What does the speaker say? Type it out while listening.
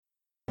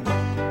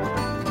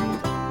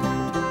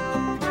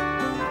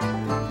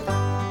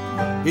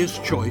His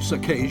choice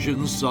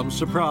occasions some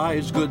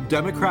surprise. Good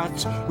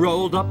Democrats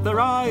rolled up their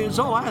eyes,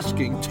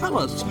 asking, tell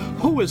us,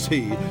 who is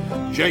he?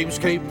 James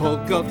K.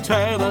 Polk of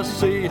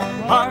Tennessee.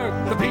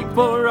 Hark the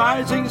people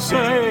rising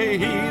say,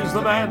 he's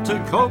the man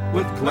to cope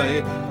with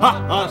Clay.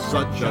 Ha ha,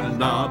 such a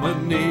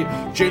nominee,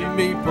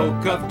 Jimmy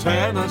Polk of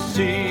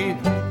Tennessee.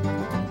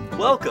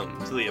 Welcome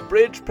to the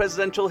Abridged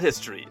Presidential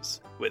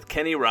Histories with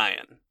Kenny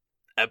Ryan.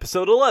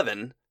 Episode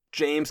 11,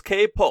 James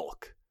K.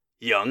 Polk,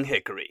 Young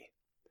Hickory.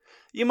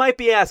 You might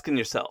be asking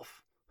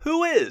yourself,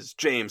 who is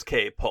James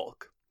K.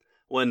 Polk?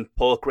 When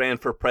Polk ran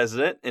for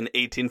president in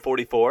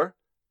 1844,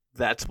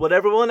 that's what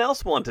everyone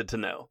else wanted to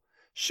know.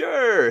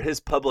 Sure, his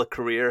public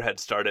career had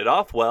started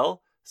off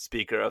well,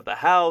 Speaker of the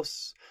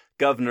House,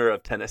 Governor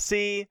of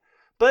Tennessee,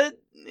 but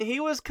he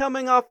was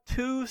coming off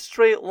 2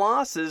 straight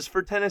losses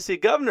for Tennessee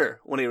governor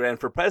when he ran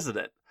for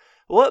president.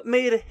 What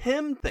made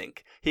him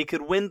think he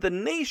could win the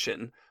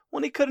nation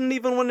when he couldn't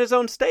even win his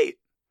own state?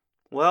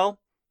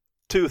 Well,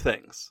 2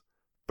 things.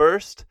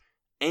 First,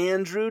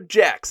 Andrew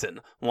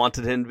Jackson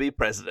wanted him to be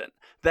president.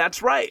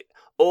 That's right,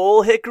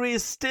 Old Hickory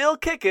is still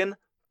kicking,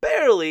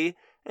 barely,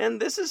 and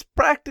this is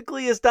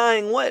practically his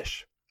dying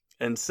wish.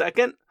 And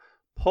second,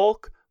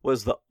 Polk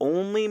was the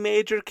only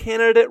major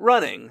candidate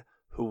running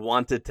who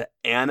wanted to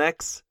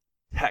annex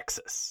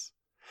Texas.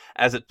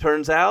 As it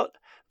turns out,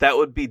 that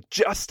would be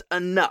just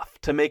enough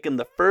to make him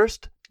the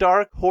first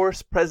dark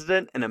horse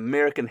president in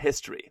American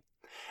history.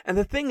 And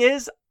the thing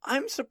is,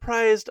 I'm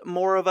surprised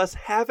more of us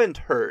haven't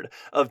heard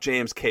of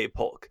James K.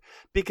 Polk,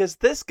 because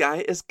this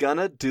guy is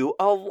gonna do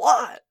a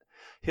lot.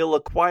 He'll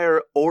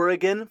acquire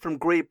Oregon from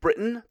Great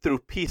Britain through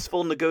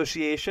peaceful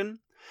negotiation.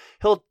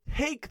 He'll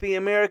take the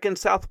American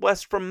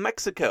Southwest from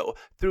Mexico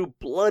through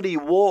bloody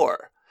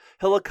war.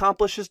 He'll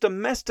accomplish his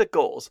domestic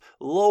goals,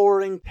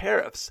 lowering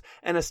tariffs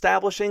and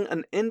establishing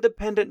an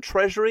independent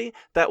treasury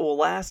that will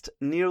last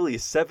nearly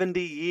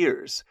 70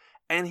 years.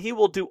 And he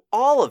will do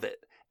all of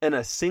it in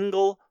a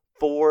single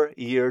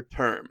 4-year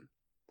term.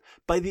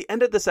 By the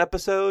end of this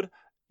episode,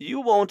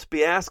 you won't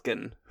be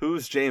asking,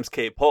 who's James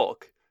K.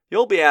 Polk?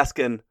 You'll be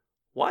asking,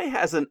 why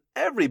hasn't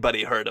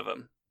everybody heard of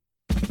him?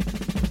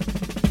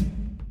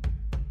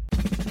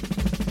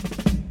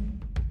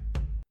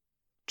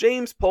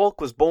 James Polk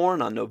was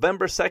born on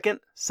November 2nd,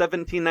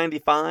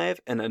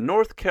 1795, in a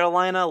North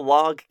Carolina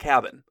log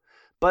cabin.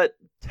 But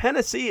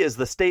Tennessee is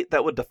the state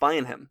that would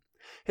define him.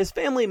 His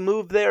family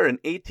moved there in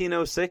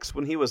 1806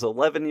 when he was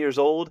 11 years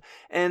old,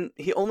 and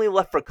he only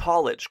left for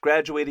college,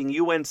 graduating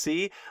UNC,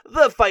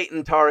 the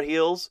Fightin' Tar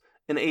Heels,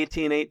 in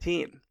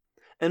 1818.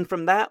 And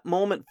from that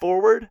moment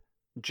forward,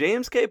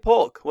 James K.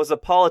 Polk was a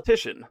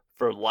politician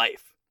for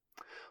life.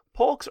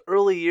 Polk's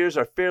early years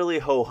are fairly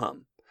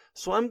ho-hum,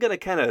 so I'm going to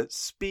kind of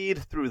speed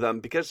through them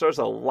because there's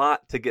a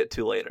lot to get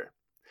to later.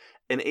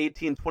 In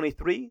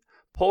 1823,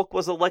 Polk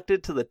was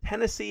elected to the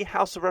Tennessee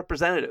House of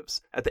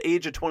Representatives at the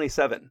age of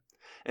 27.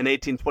 In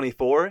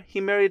 1824, he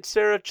married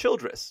Sarah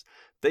Childress.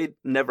 They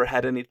never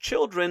had any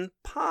children,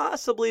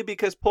 possibly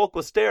because Polk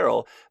was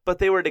sterile, but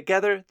they were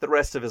together the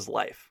rest of his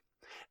life.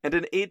 And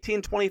in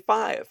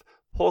 1825,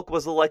 Polk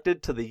was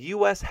elected to the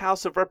U.S.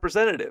 House of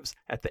Representatives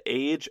at the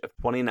age of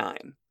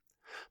 29.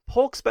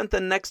 Polk spent the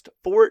next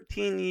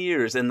 14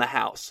 years in the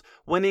House,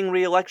 winning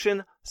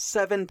re-election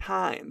 7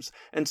 times,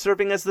 and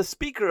serving as the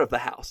Speaker of the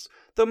House,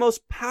 the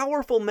most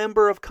powerful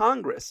member of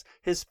Congress,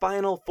 his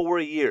final 4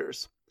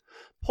 years.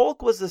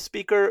 Polk was the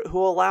Speaker who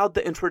allowed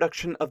the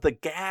introduction of the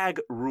gag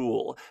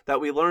rule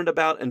that we learned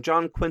about in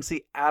John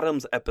Quincy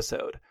Adams'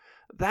 episode.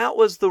 That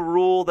was the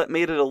rule that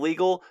made it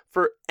illegal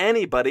for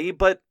anybody,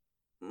 but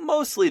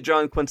mostly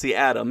John Quincy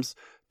Adams,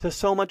 to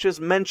so much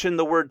as mention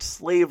the word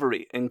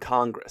slavery in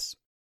Congress.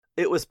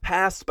 It was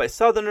passed by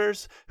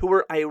Southerners who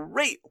were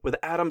irate with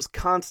Adams'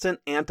 constant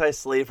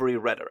anti-slavery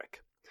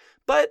rhetoric.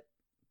 But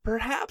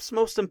perhaps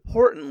most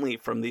importantly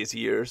from these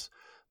years,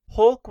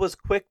 Polk was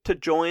quick to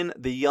join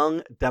the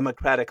Young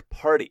Democratic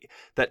Party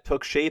that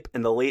took shape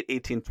in the late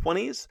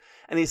 1820s,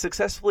 and he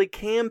successfully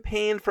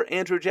campaigned for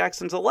Andrew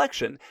Jackson's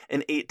election in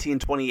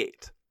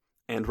 1828.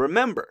 And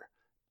remember,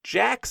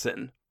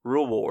 Jackson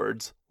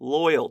rewards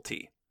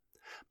loyalty.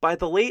 By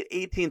the late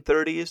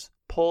 1830s,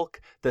 Polk,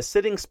 the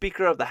sitting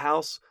Speaker of the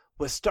House,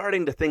 was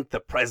starting to think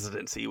the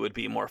presidency would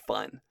be more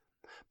fun.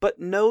 But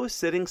no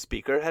sitting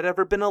speaker had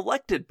ever been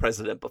elected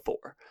president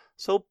before,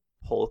 so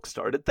Polk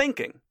started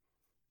thinking,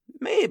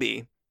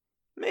 maybe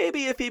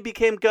if he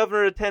became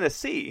governor of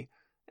Tennessee,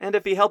 and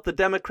if he helped the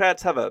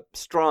Democrats have a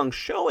strong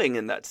showing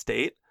in that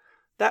state,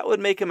 that would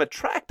make him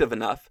attractive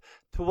enough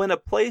to win a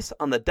place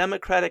on the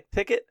Democratic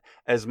ticket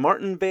as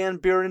Martin Van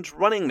Buren's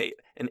running mate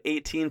in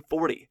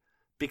 1840,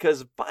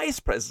 because vice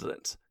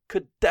presidents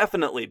could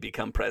definitely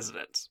become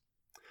presidents.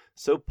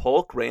 So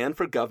Polk ran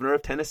for governor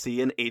of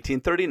Tennessee in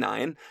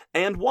 1839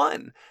 and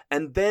won,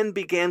 and then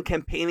began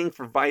campaigning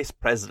for vice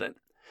president,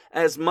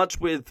 as much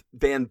with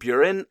Van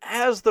Buren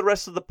as the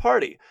rest of the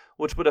party,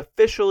 which would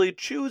officially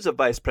choose a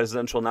vice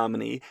presidential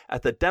nominee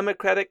at the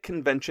Democratic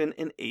Convention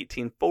in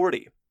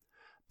 1840.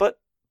 But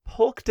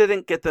Polk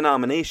didn't get the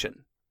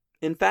nomination.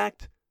 In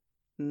fact,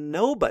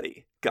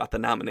 nobody got the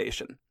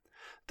nomination.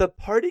 the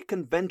party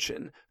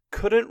convention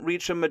couldn't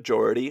reach a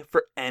majority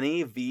for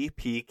any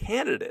VP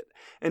candidate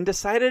and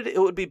decided it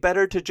would be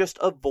better to just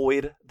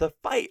avoid the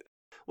fight,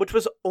 which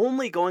was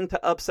only going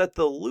to upset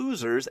the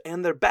losers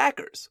and their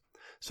backers.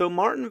 So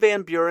Martin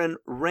Van Buren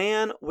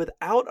ran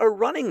without a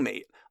running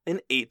mate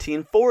in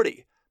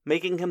 1840,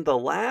 making him the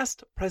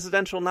last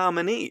presidential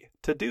nominee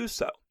to do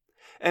so.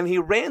 And he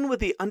ran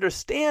with the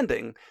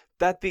understanding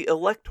that the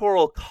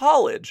Electoral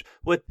College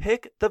would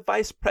pick the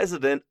vice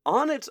president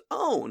on its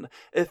own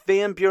if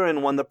Van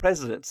Buren won the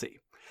presidency.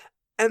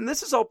 And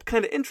this is all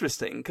kind of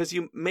interesting because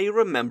you may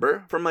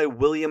remember from my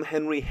William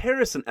Henry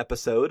Harrison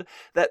episode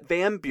that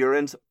Van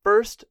Buren's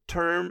first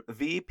term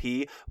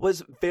VP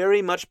was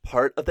very much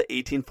part of the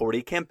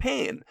 1840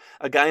 campaign,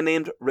 a guy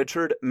named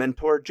Richard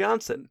Mentor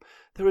Johnson.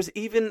 There was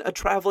even a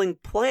traveling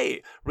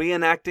play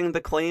reenacting the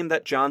claim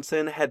that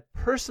Johnson had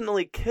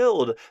personally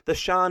killed the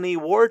Shawnee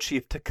war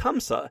chief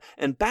Tecumseh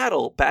in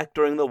battle back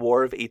during the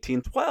War of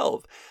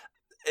 1812.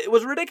 It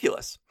was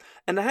ridiculous.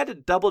 And I had to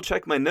double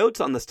check my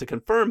notes on this to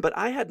confirm, but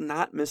I had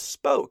not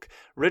misspoke.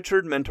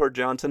 Richard Mentor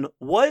Johnson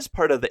was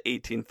part of the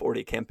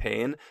 1840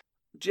 campaign,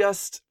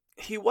 just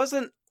he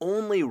wasn't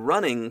only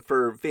running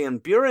for Van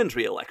Buren's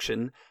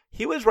re-election,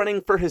 he was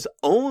running for his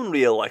own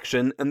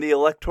re-election in the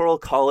Electoral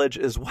College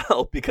as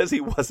well, because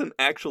he wasn't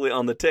actually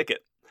on the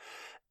ticket.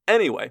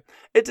 Anyway,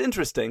 it's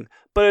interesting,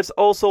 but it's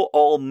also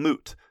all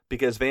moot,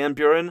 because Van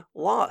Buren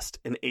lost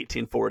in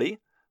 1840,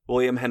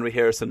 William Henry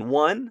Harrison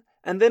won,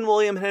 and then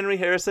William Henry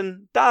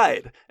Harrison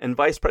died, and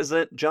Vice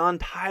President John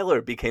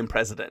Tyler became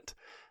president.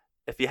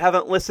 If you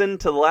haven't listened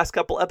to the last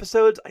couple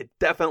episodes, I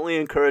definitely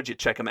encourage you to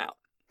check them out.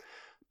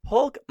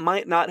 Polk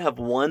might not have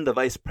won the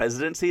vice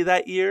presidency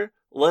that year,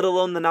 let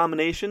alone the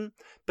nomination,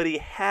 but he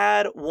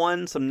had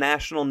won some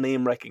national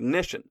name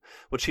recognition,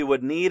 which he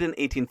would need in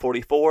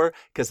 1844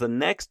 because the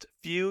next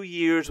few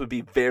years would be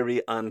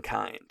very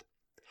unkind.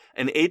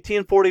 In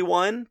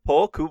 1841,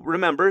 Polk, who,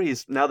 remember,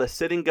 he's now the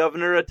sitting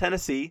governor of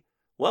Tennessee,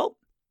 well,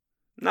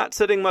 not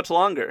sitting much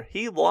longer.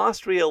 He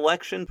lost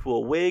re-election to a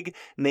Whig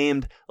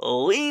named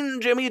Lean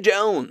Jimmy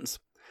Jones.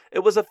 It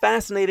was a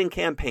fascinating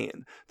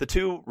campaign. The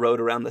two rode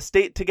around the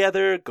state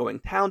together, going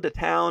town to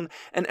town,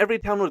 and every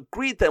town would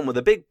greet them with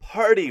a big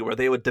party where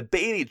they would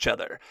debate each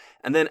other.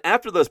 And then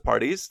after those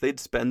parties, they'd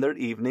spend their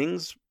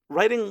evenings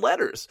writing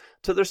letters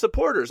to their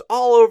supporters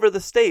all over the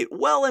state,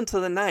 well into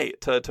the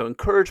night, to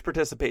encourage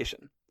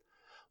participation.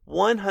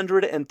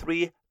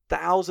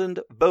 103,000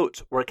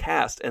 votes were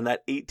cast in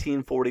that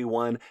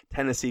 1841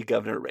 Tennessee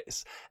governor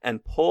race,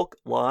 and Polk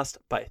lost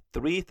by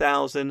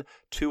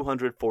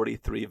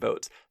 3,243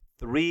 votes,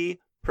 3%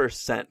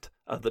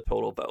 of the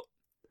total vote.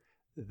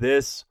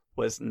 This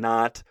was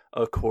not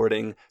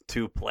according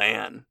to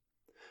plan.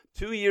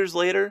 2 years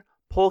later,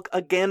 Polk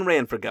again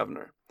ran for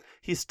governor.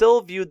 He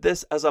still viewed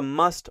this as a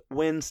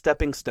must-win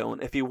stepping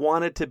stone if he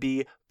wanted to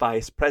be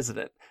vice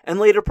president and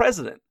later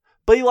president,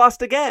 but he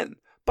lost again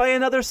by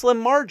another slim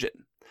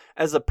margin.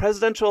 As the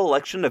presidential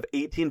election of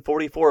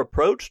 1844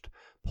 approached,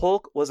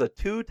 Polk was a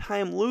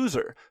two-time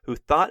loser who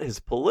thought his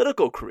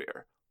political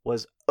career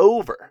was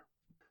over.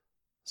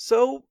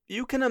 So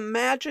you can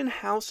imagine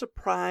how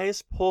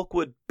surprised Polk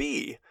would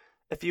be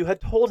if you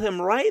had told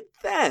him right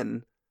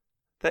then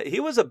that he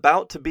was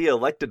about to be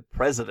elected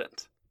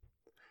president.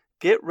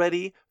 Get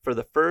ready for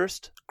the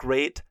first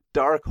great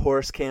dark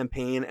horse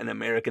campaign in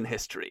American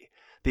history,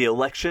 the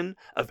election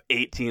of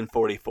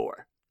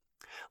 1844.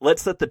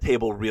 Let's set the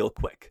table real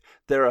quick.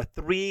 There are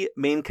three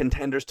main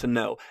contenders to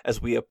know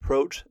as we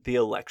approach the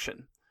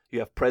election. You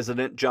have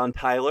President John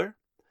Tyler,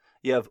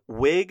 you have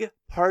Whig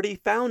Party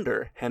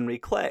founder Henry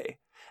Clay,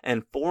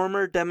 and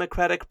former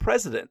Democratic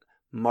President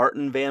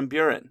Martin Van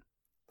Buren.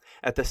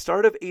 At the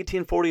start of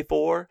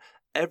 1844,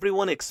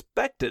 everyone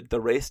expected the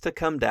race to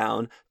come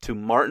down to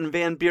Martin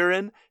Van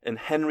Buren and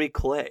Henry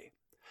Clay.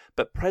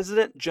 But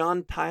President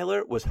John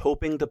Tyler was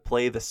hoping to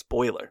play the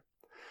spoiler.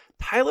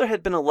 Tyler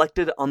had been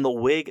elected on the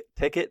Whig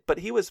ticket, but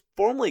he was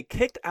formally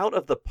kicked out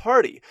of the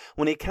party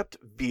when he kept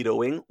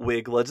vetoing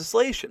Whig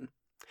legislation.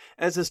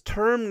 As his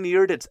term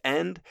neared its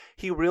end,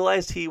 he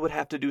realized he would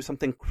have to do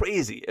something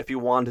crazy if he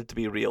wanted to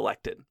be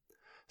reelected.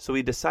 So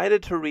he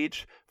decided to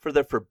reach for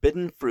the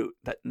forbidden fruit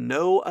that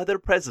no other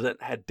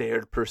president had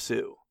dared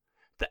pursue: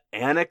 the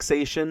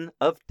annexation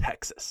of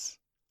Texas.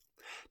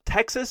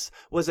 Texas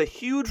was a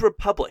huge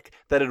republic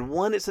that had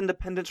won its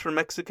independence from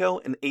Mexico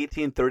in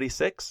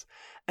 1836,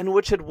 and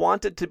which had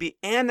wanted to be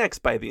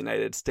annexed by the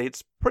United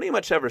States pretty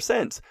much ever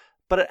since,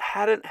 but it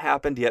hadn't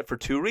happened yet for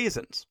two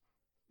reasons.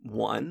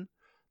 One,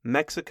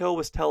 Mexico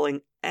was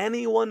telling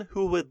anyone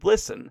who would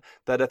listen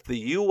that if the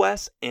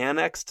U.S.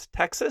 annexed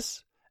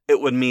Texas, it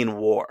would mean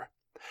war.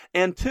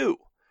 And two,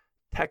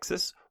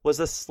 Texas was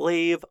a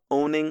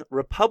slave-owning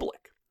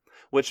republic,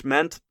 which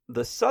meant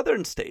the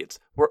southern states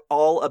were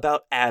all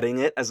about adding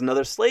it as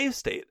another slave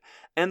state,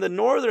 and the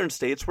northern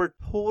states were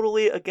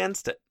totally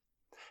against it.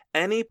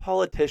 Any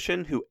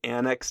politician who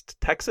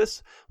annexed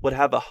Texas would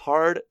have a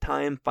hard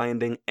time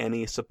finding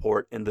any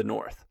support in the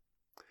North.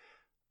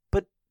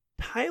 But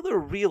Tyler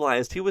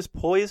realized he was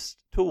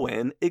poised to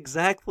win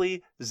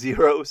exactly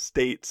 0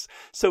 states.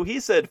 So he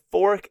said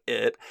fork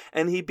it,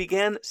 and he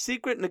began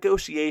secret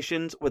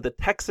negotiations with the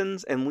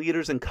Texans and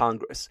leaders in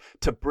Congress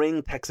to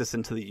bring Texas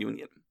into the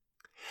Union.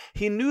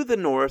 He knew the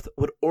North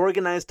would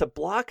organize to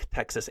block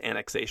Texas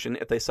annexation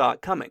if they saw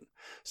it coming,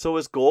 so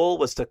his goal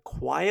was to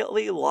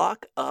quietly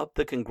lock up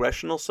the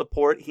congressional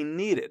support he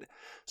needed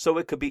so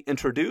it could be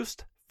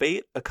introduced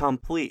fait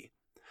accompli.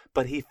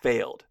 But he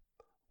failed.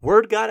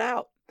 Word got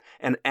out,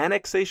 and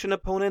annexation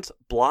opponents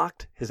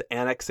blocked his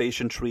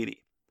annexation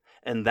treaty.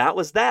 And that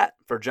was that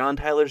for John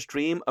Tyler's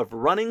dream of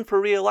running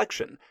for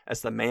re-election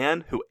as the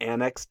man who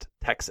annexed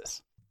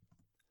Texas.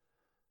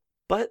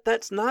 But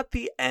that's not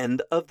the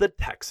end of the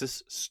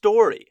Texas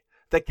story.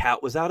 The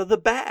cat was out of the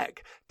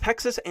bag.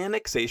 Texas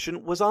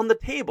annexation was on the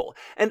table,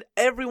 and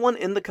everyone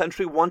in the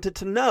country wanted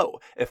to know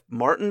if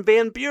Martin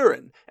Van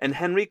Buren and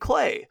Henry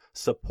Clay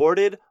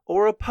supported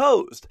or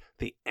opposed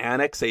the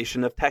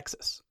annexation of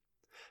Texas.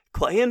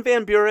 Clay and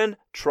Van Buren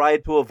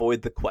tried to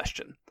avoid the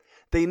question.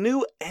 They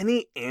knew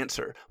any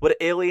answer would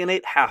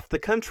alienate half the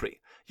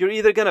country. You're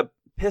either going to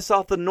piss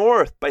off the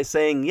North by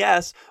saying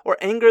yes or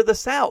anger the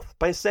South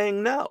by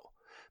saying no.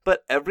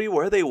 But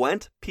everywhere they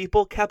went,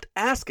 people kept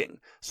asking,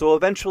 so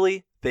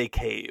eventually they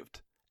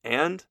caved.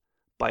 And,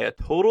 by a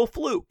total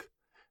fluke,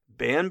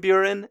 Van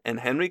Buren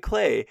and Henry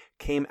Clay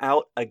came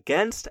out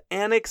against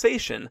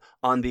annexation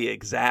on the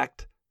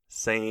exact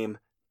same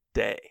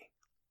day.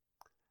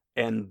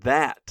 And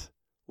that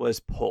was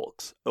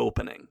Polk's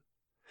opening.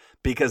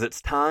 Because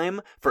it's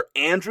time for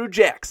Andrew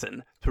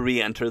Jackson to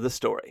re-enter the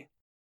story.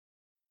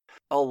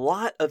 A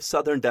lot of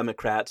Southern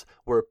Democrats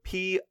were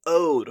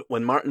PO'd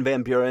when Martin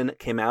Van Buren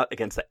came out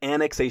against the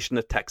annexation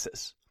of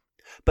Texas.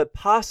 But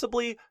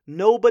possibly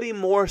nobody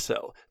more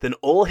so than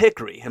Ol'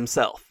 Hickory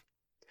himself.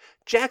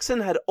 Jackson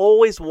had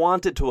always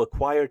wanted to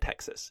acquire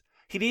Texas.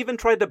 He'd even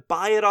tried to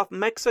buy it off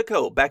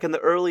Mexico back in the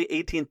early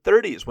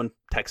 1830s when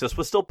Texas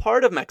was still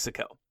part of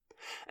Mexico.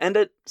 And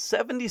at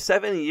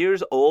 77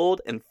 years old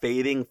and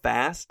fading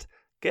fast,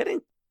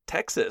 getting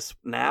Texas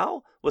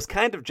now was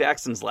kind of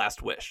Jackson's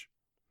last wish.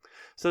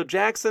 So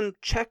Jackson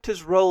checked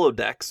his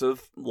Rolodex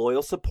of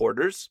loyal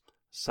supporters,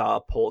 saw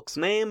Polk's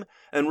name,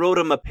 and wrote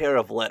him a pair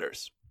of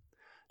letters.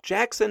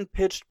 Jackson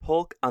pitched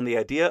Polk on the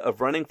idea of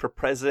running for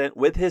president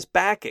with his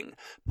backing.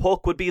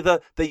 Polk would be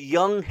the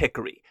young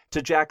Hickory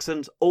to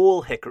Jackson's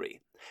Ol'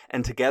 Hickory,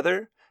 and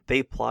together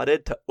they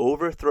plotted to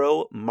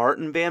overthrow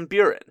Martin Van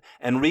Buren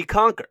and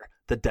reconquer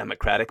the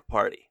Democratic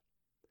Party.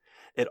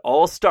 It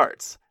all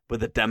starts with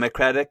the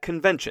Democratic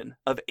Convention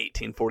of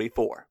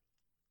 1844.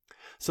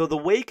 So the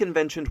way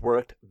conventions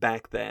worked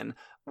back then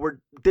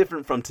were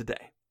different from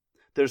today.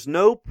 There's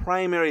no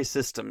primary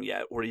system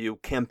yet where you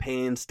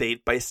campaign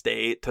state by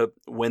state to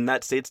win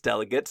that state's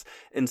delegates.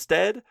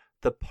 Instead,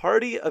 the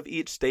party of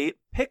each state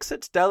picks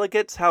its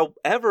delegates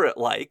however it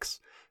likes,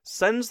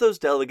 sends those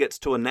delegates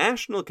to a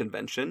national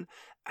convention,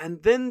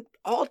 and then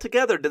all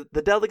together,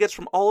 the delegates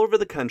from all over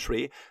the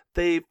country,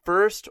 they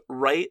first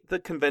write the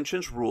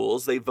convention's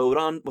rules, they vote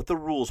on what the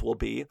rules will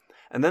be,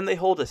 and then they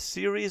hold a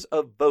series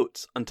of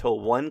votes until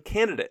one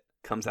candidate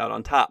comes out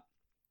on top.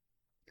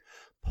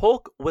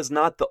 Polk was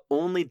not the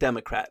only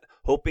Democrat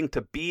hoping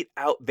to beat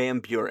out Van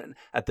Buren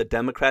at the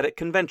Democratic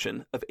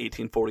Convention of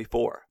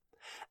 1844.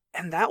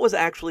 And that was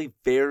actually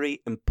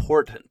very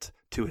important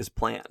to his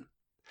plan.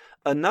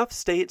 Enough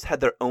states had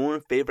their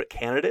own favorite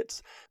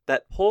candidates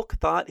that Polk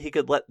thought he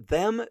could let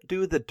them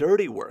do the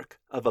dirty work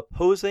of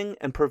opposing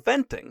and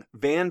preventing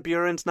Van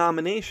Buren's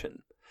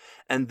nomination.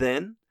 And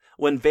then,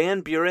 when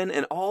Van Buren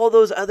and all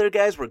those other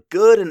guys were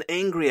good and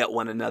angry at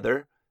one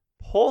another,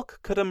 Polk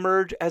could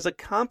emerge as a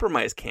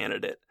compromise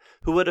candidate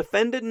who had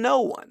offended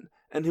no one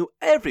and who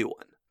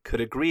everyone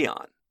could agree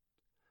on.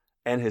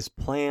 And his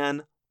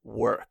plan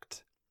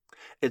worked.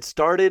 It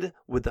started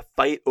with the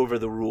fight over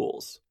the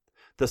rules.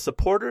 The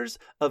supporters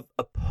of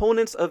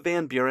opponents of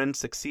Van Buren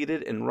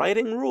succeeded in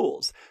writing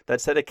rules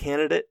that said a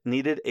candidate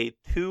needed a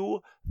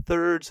 2/3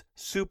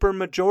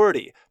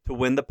 supermajority to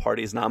win the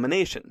party's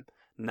nomination,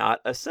 not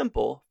a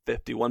simple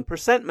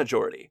 51%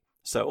 majority.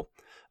 So,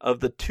 of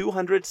the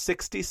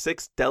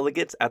 266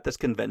 delegates at this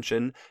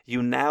convention,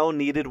 you now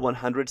needed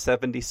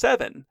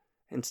 177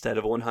 instead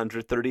of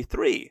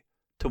 133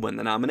 to win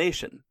the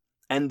nomination.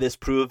 And this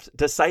proved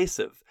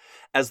decisive,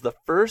 as the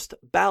first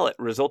ballot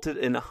resulted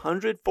in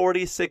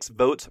 146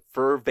 votes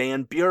for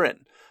Van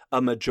Buren, a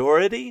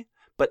majority,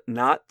 but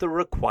not the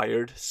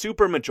required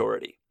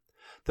supermajority.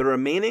 The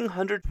remaining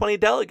 120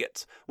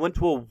 delegates went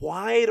to a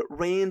wide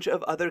range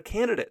of other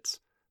candidates,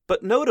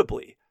 but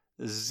notably,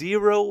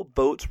 0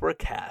 votes were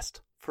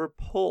cast for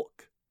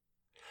Polk.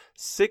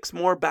 6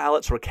 more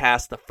ballots were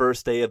cast the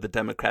first day of the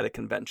Democratic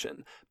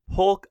Convention.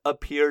 Polk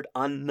appeared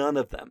on none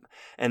of them,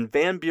 and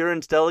Van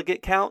Buren's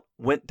delegate count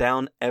went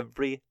down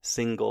every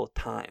single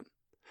time.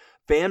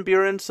 Van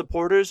Buren's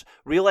supporters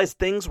realized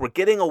things were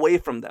getting away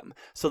from them,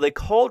 so they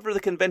called for the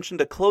convention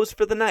to close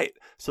for the night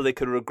so they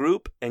could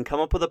regroup and come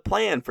up with a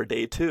plan for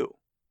day 2.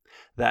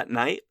 That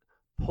night,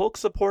 Polk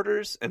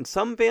supporters and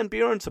some Van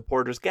Buren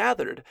supporters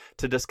gathered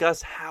to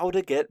discuss how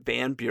to get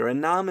Van Buren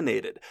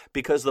nominated,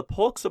 because the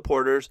Polk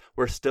supporters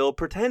were still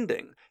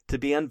pretending to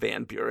be on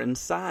Van Buren's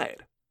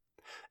side.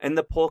 And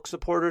the Polk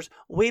supporters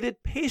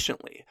waited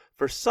patiently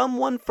for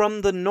someone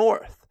from the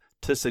North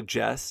to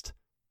suggest,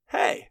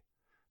 hey,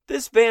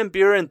 this Van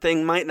Buren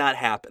thing might not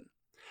happen.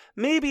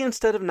 Maybe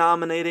instead of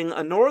nominating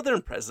a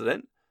Northern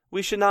president,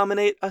 we should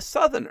nominate a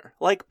Southerner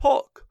like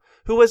Polk,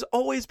 who has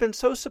always been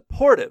so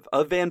supportive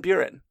of Van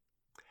Buren.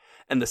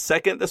 And the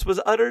second this was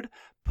uttered,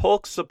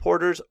 Polk's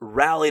supporters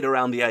rallied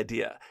around the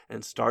idea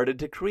and started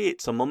to create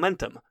some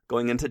momentum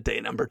going into day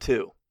number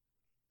 2.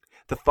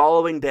 The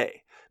following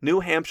day,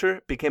 New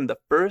Hampshire became the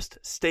first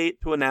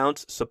state to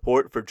announce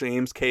support for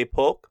James K.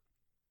 Polk,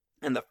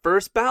 and the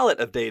first ballot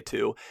of day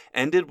 2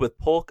 ended with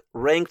Polk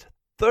ranked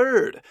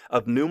third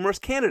of numerous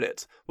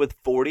candidates with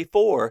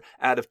 44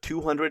 out of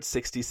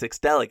 266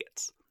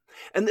 delegates.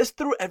 And this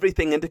threw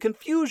everything into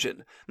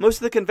confusion. Most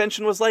of the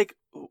convention was like,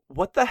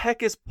 what the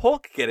heck is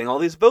Polk getting all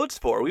these votes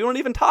for? We weren't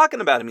even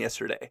talking about him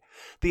yesterday.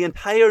 The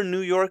entire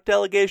New York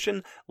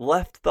delegation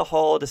left the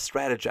hall to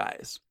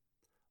strategize.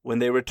 When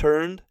they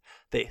returned,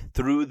 they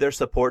threw their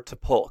support to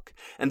Polk,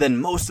 and then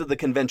most of the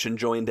convention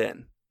joined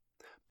in.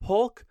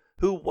 Polk,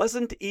 who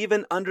wasn't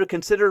even under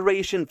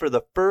consideration for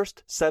the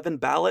first 7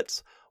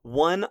 ballots,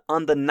 won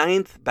on the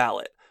 9th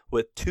ballot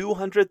with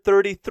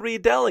 233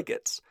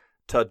 delegates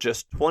to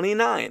just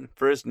 29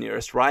 for his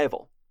nearest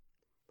rival.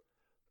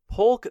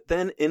 Polk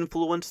then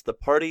influenced the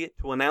party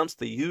to announce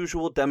the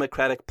usual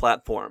Democratic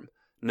platform: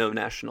 no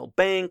national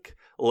bank,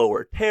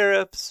 lower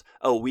tariffs,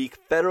 a weak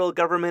federal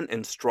government,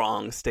 and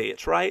strong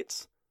states'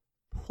 rights.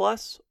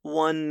 Plus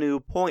one new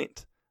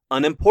point,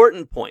 an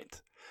important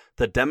point.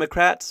 The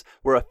Democrats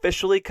were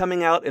officially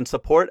coming out in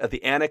support of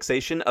the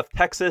annexation of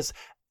Texas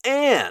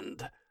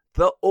and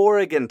the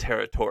Oregon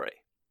Territory.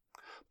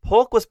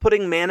 Polk was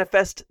putting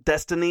Manifest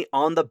Destiny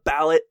on the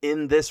ballot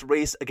in this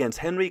race against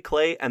Henry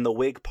Clay and the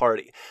Whig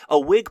Party, a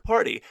Whig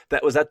Party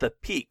that was at the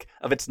peak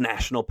of its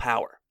national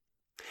power.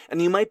 And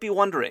you might be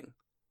wondering,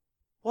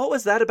 what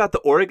was that about the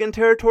Oregon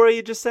Territory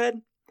you just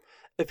said?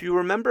 If you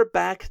remember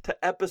back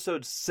to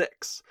episode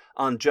 6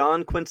 on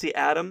John Quincy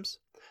Adams,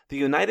 the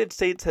United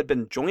States had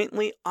been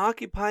jointly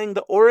occupying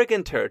the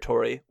Oregon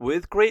Territory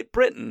with Great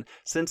Britain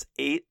since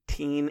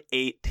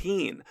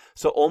 1818,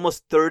 so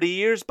almost 30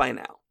 years by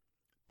now.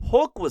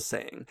 Polk was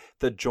saying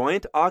the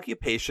joint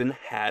occupation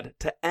had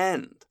to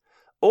end.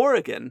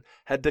 Oregon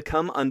had to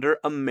come under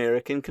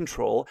American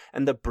control,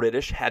 and the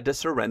British had to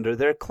surrender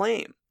their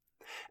claim.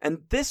 And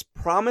this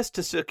promise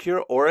to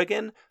secure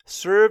Oregon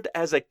served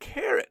as a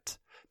carrot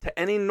to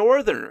any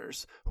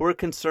Northerners who were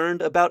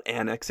concerned about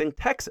annexing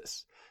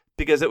Texas.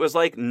 Because it was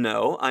like,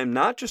 no, I'm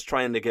not just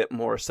trying to get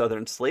more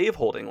Southern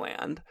slaveholding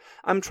land.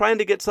 I'm trying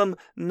to get some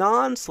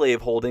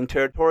non-slaveholding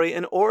territory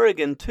in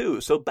Oregon too,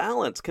 so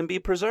balance can be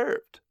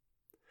preserved.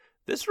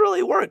 This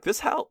really worked.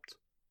 This helped.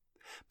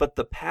 But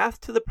the path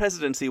to the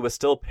presidency was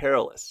still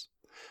perilous.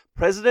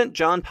 President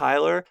John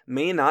Tyler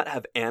may not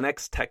have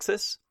annexed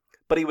Texas,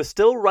 but he was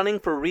still running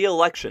for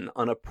re-election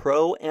on a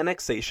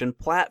pro-annexation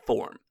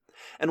platform.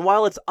 And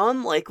while it's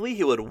unlikely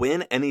he would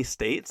win any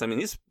states,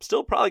 he's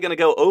still probably going to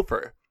go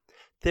over,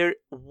 there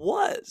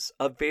was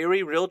a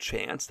very real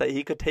chance that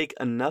he could take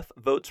enough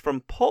votes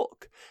from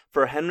Polk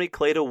for Henry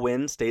Clay to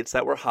win states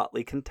that were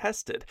hotly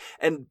contested.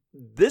 And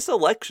this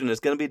election is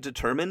going to be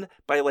determined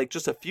by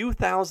just a few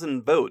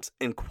thousand votes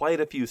in quite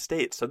a few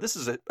states. So this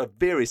is a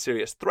very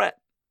serious threat.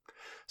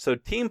 So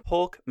Team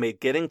Polk made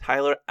getting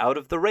Tyler out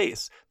of the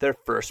race their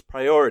first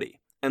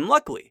priority. And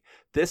luckily,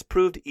 this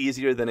proved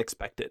easier than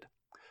expected.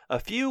 A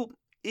few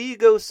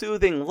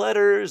ego-soothing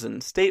letters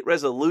and state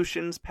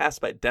resolutions passed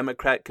by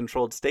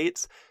Democrat-controlled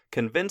states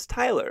convinced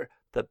Tyler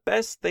the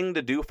best thing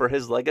to do for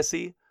his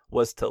legacy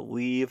was to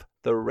leave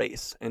the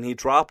race, and he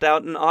dropped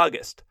out in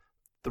August,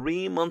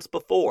 3 months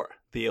before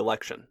the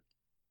election.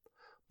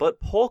 But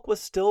Polk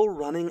was still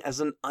running as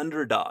an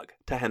underdog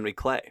to Henry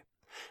Clay,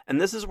 and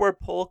this is where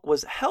Polk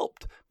was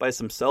helped by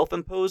some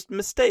self-imposed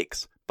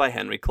mistakes by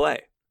Henry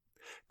Clay.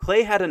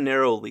 Clay had a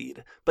narrow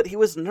lead, but he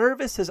was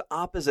nervous his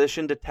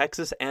opposition to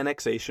Texas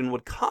annexation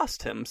would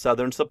cost him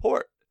Southern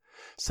support.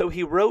 So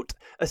he wrote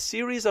a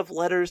series of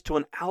letters to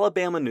an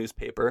Alabama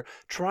newspaper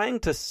trying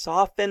to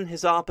soften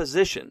his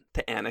opposition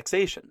to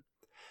annexation.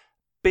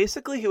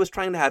 Basically, he was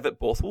trying to have it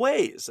both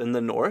ways. In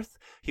the North,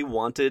 he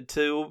wanted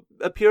to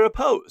appear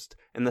opposed.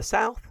 In the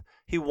South,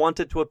 he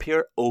wanted to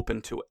appear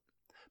open to it.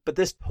 But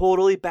this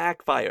totally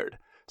backfired.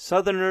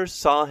 Southerners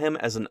saw him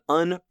as an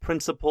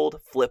unprincipled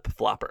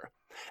flip-flopper,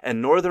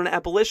 and Northern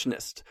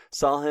abolitionists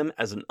saw him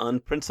as an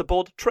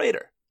unprincipled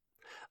traitor.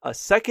 A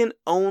second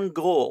own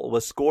goal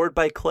was scored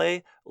by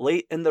Clay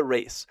late in the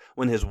race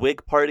when his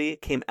Whig Party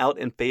came out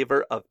in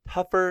favor of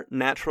tougher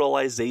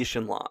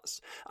naturalization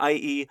laws,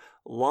 i.e.,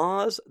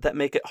 laws that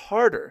make it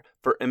harder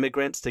for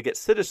immigrants to get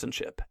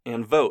citizenship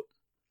and vote.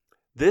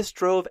 This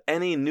drove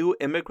any new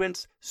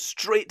immigrants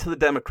straight to the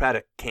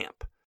Democratic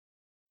camp.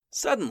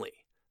 Suddenly,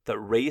 the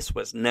race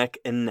was neck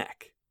and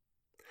neck.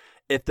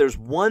 If there's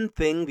one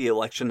thing the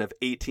election of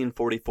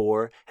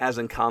 1844 has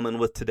in common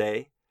with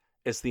today,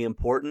 it's the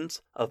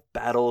importance of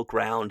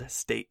battleground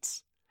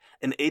states.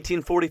 In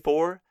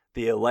 1844,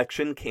 the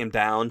election came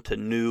down to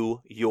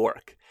New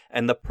York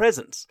and the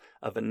presence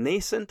of a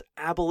nascent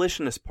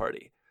abolitionist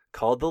party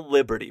called the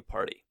Liberty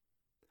Party.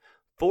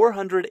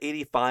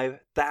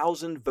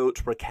 485,000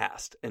 votes were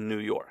cast in New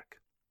York.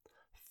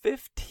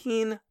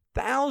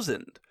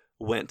 15,000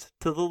 went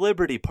to the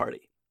Liberty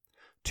Party.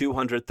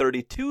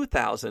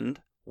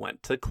 232,000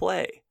 went to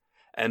Clay,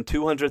 and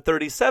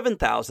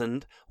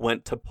 237,000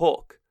 went to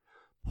Polk.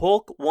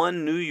 Polk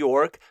won New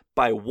York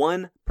by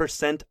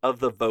 1% of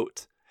the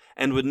vote,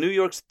 and with New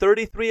York's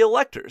 33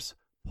 electors,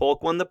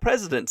 Polk won the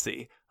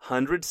presidency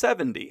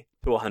 170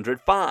 to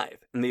 105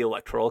 in the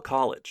Electoral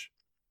College.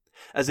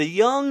 As a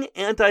young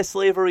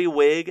anti-slavery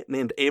Whig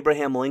named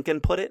Abraham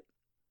Lincoln put it,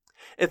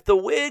 "If the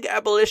Whig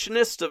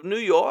abolitionists of New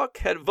York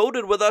had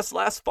voted with us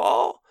last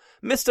fall,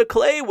 Mr.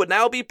 Clay would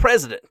now be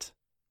president."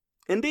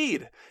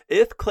 Indeed,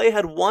 if Clay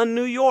had won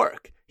New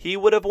York, he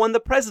would have won the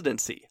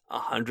presidency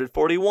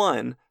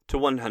 141 to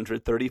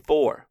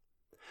 134.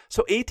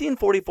 So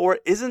 1844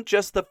 isn't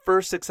just the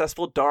first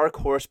successful dark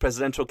horse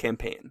presidential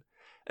campaign.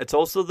 It's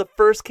also the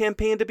first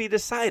campaign to be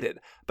decided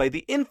by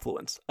the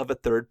influence of a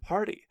third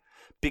party.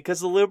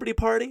 Because the Liberty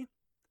Party,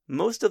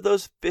 most of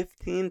those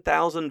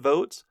 15,000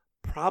 votes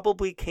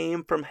probably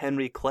came from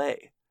Henry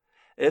Clay.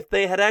 If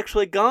they had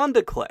actually gone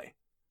to Clay,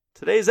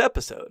 today's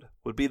episode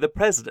would be the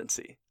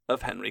presidency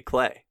of Henry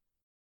Clay.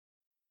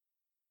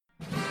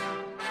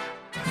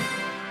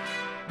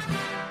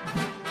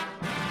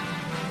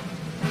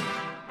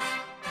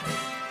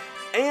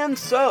 And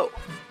so,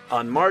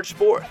 on March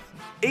 4th,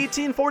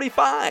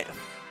 1845,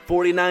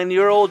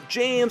 49-year-old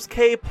James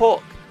K.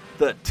 Polk,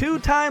 the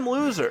two-time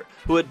loser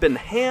who had been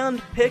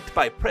hand-picked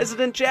by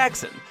President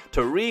Jackson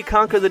to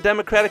reconquer the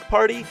Democratic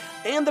Party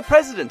and the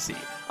presidency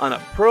on a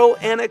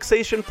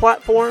pro-annexation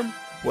platform,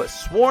 was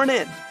sworn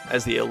in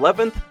as the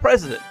 11th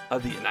President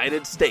of the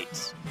United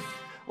States.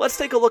 Let's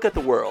take a look at the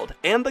world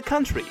and the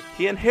country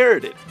he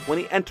inherited when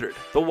he entered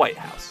the White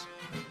House.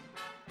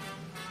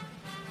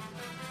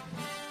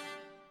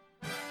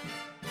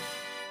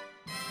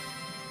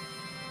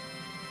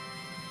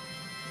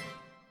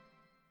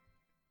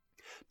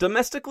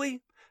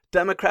 Domestically,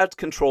 Democrats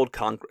controlled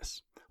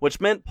Congress,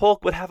 which meant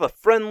Polk would have a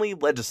friendly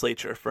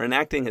legislature for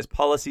enacting his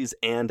policies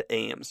and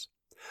aims.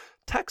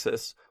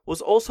 Texas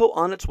was also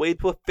on its way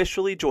to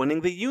officially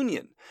joining the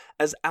Union,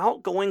 as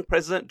outgoing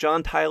President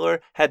John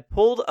Tyler had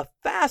pulled a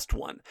fast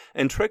one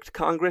and tricked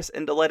Congress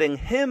into letting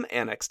him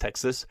annex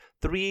Texas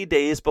 3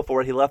 days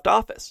before he left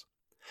office.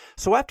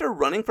 So after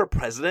running for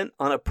president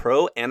on a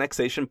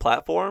pro-annexation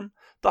platform,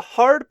 the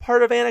hard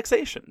part of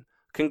annexation,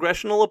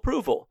 congressional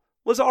approval,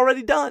 was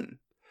already done.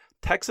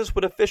 Texas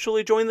would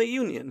officially join the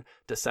Union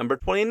December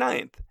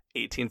 29th,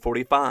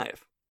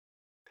 1845.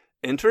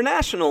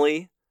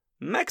 Internationally,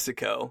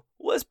 Mexico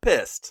was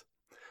pissed.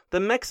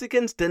 The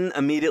Mexicans didn't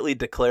immediately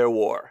declare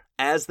war,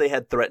 as they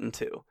had threatened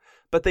to,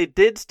 but they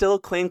did still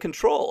claim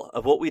control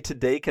of what we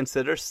today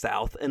consider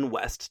South and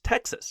West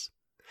Texas.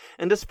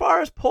 And as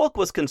far as Polk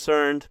was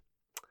concerned,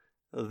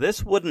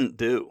 this wouldn't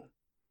do.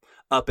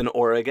 Up in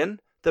Oregon,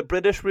 the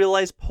British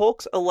realized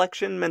Polk's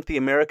election meant the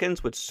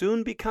Americans would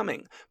soon be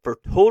coming for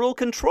total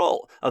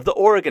control of the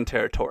Oregon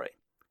Territory,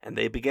 and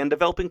they began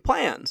developing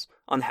plans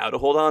on how to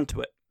hold on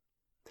to it.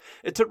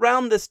 It's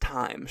around this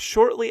time,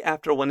 shortly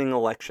after winning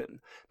election,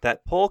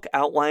 that Polk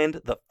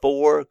outlined the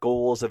 4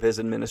 goals of his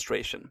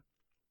administration.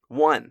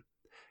 1.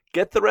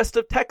 Get the rest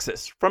of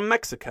Texas from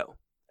Mexico,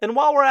 and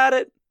while we're at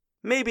it,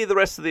 maybe the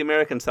rest of the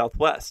American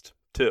Southwest,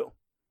 too.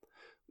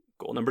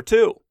 Goal number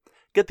 2.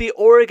 Get the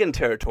Oregon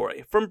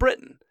Territory from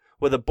Britain,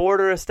 with a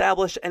border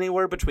established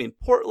anywhere between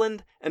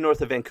Portland and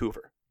north of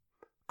Vancouver.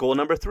 Goal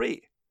number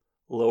 3,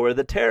 lower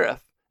the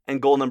tariff.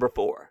 And goal number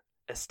 4,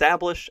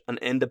 establish an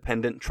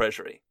independent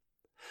treasury.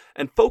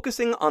 And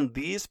focusing on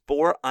these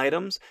 4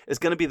 items is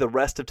going to be the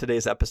rest of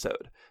today's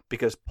episode,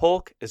 because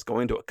Polk is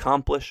going to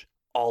accomplish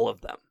all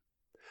of them.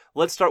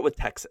 Let's start with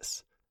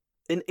Texas.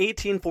 In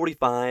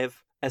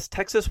 1845, as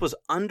Texas was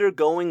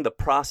undergoing the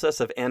process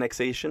of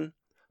annexation,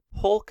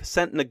 Polk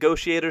sent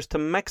negotiators to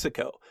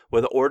Mexico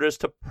with orders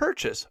to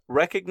purchase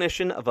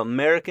recognition of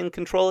American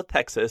control of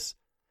Texas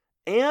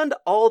and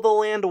all the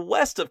land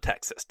west of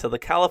Texas to the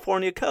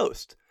California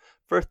coast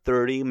for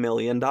 $30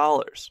 million.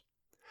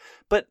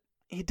 But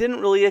he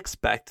didn't really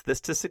expect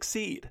this to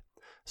succeed.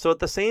 So at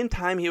the same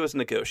time he was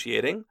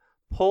negotiating,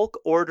 Polk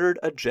ordered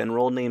a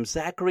general named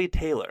Zachary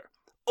Taylor,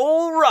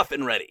 all rough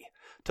and ready,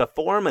 to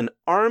form an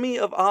army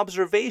of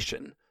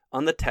observation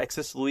on the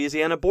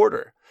Texas-Louisiana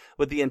border,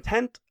 with the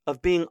intent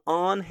of being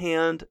on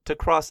hand to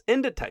cross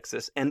into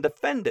Texas and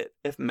defend it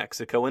if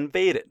Mexico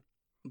invaded.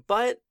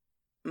 But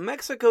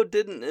Mexico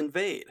didn't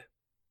invade.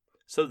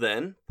 So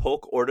then,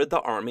 Polk ordered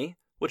the army,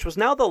 which was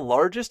now the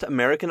largest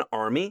American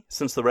army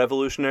since the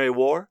Revolutionary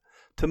War,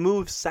 to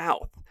move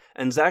south,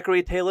 and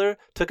Zachary Taylor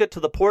took it to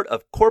the port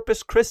of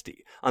Corpus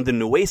Christi on the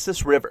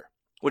Nueces River,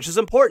 which is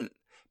important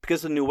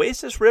because the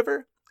Nueces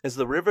River is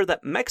the river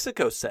that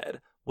Mexico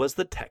said was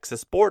the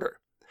Texas border,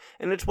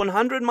 and it's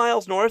 100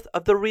 miles north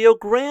of the Rio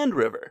Grande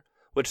River,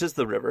 which is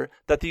the river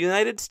that the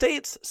United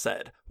States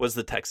said was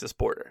the Texas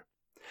border.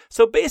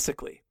 So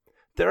basically,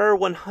 there are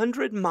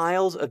 100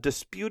 miles of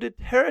disputed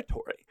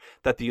territory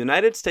that the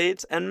United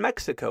States and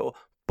Mexico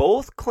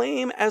both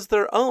claim as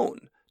their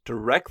own,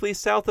 directly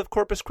south of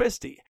Corpus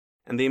Christi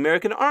and the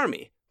American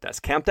army that's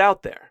camped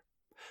out there.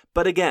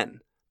 But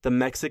again, the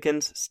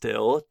Mexicans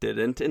still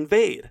didn't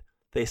invade.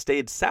 They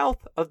stayed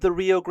south of the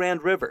Rio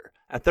Grande River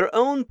at their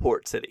own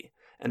port city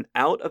and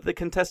out of the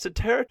contested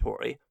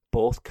territory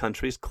both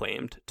countries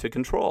claimed to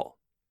control.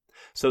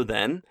 So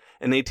then,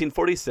 in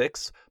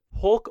 1846,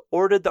 Polk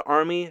ordered the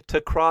army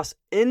to cross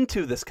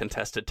into this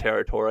contested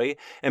territory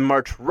and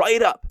march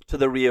right up to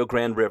the Rio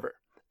Grande River,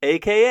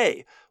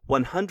 aka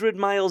 100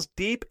 miles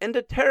deep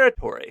into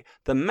territory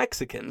the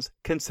Mexicans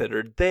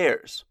considered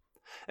theirs.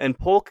 And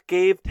Polk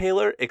gave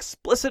Taylor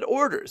explicit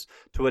orders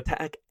to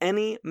attack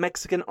any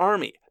Mexican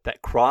army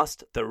that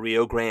crossed the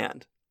Rio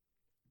Grande.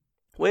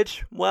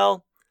 Which,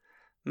 well,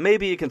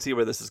 maybe you can see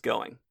where this is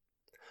going.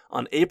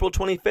 On April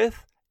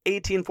 25th,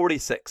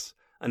 1846,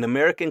 an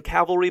American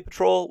cavalry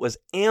patrol was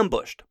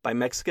ambushed by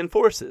Mexican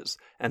forces,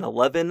 and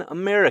 11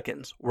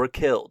 Americans were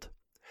killed.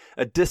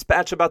 A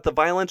dispatch about the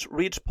violence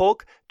reached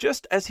Polk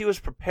just as he was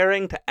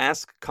preparing to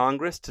ask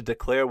Congress to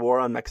declare war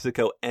on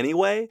Mexico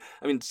anyway.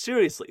 I mean,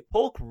 seriously,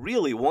 Polk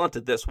really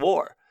wanted this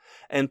war.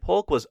 And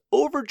Polk was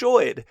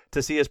overjoyed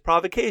to see his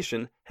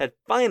provocation had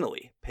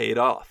finally paid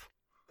off.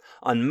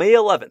 On May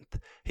 11th,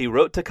 he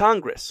wrote to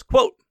Congress,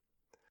 quote,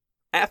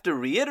 "After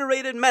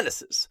reiterated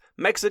menaces,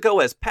 Mexico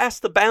has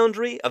passed the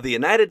boundary of the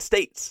United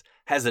States,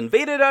 has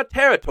invaded our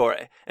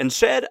territory, and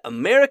shed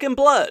American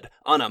blood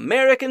on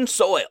American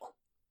soil."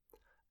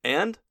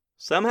 And,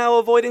 somehow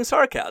avoiding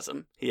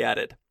sarcasm, he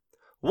added,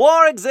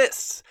 "War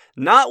exists,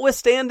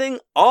 notwithstanding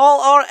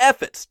all our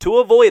efforts to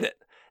avoid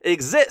it,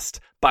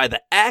 exists by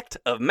the act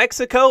of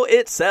Mexico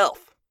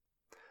itself."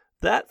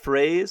 That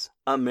phrase,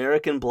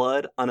 American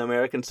blood on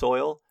American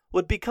soil,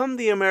 would become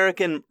the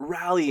American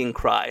rallying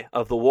cry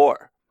of the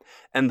war.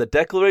 And the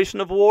declaration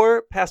of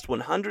war passed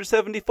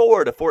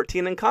 174 to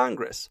 14 in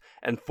Congress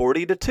and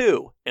 40 to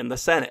 2 in the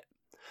Senate.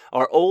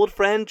 Our old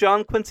friend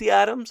John Quincy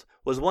Adams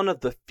was one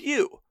of the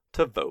few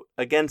to vote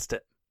against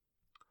it.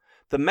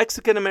 The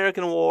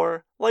Mexican-American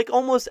War, like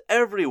almost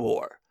every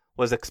war,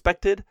 was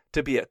expected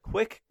to be a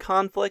quick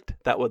conflict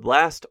that would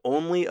last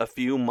only a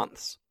few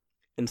months.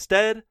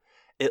 Instead,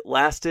 it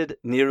lasted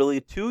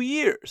nearly 2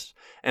 years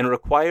and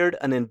required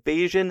an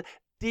invasion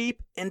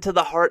deep into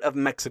the heart of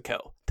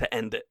Mexico to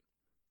end it.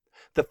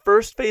 The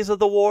first phase of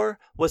the war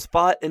was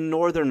fought in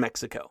northern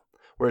Mexico,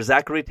 where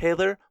Zachary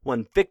Taylor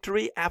won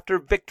victory after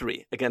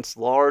victory against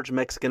large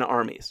Mexican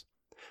armies.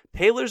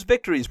 Taylor's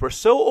victories were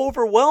so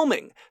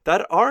overwhelming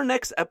that our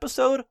next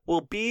episode will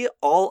be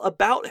all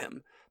about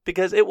him,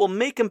 because it will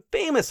make him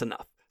famous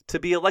enough to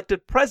be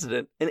elected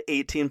president in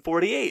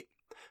 1848.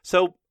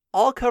 So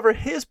I'll cover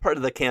his part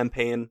of the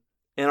campaign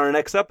in our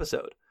next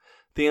episode.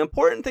 The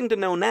important thing to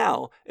know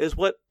now is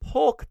what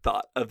Polk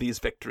thought of these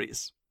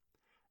victories.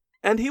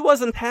 And he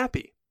wasn't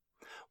happy.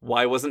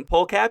 Why wasn't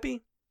Polk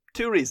happy?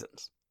 2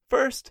 reasons.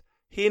 First,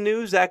 he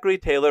knew Zachary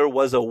Taylor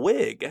was a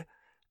Whig,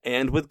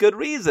 and with good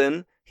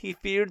reason, he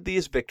feared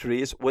these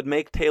victories would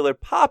make Taylor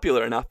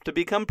popular enough to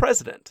become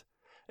president,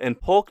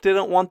 and Polk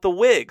didn't want the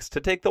Whigs to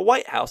take the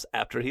White House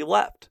after he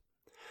left.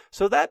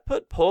 So that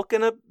put Polk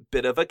in a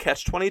bit of a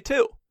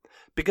catch-22,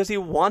 because he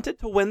wanted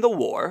to win the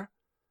war,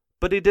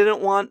 but he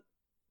didn't want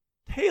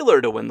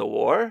Taylor to win the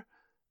war,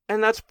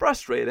 and that's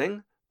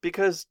frustrating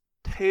because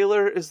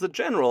Taylor is the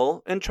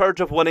general in charge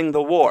of winning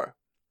the war.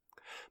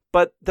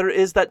 But there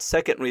is that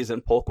second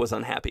reason Polk was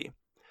unhappy.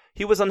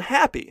 He was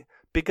unhappy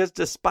because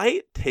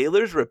despite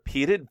Taylor's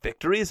repeated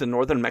victories in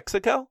northern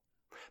Mexico,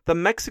 the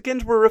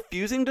Mexicans were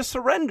refusing to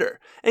surrender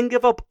and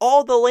give up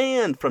all the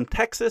land from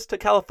Texas to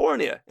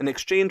California in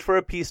exchange for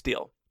a peace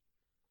deal,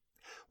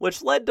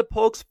 which led to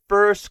Polk's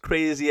first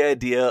crazy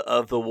idea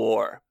of the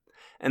war,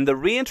 and the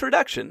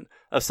reintroduction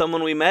of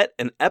someone we met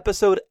in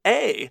episode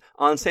A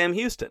on Sam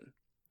Houston,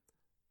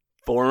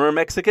 former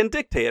Mexican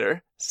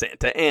dictator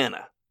Santa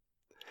Anna.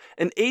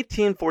 In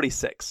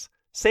 1846,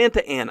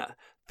 Santa Anna,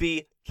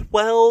 the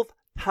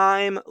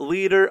 12-time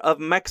leader of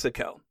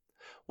Mexico,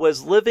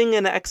 was living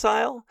in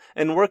exile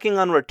and working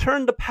on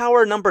Return to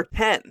Power number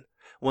 10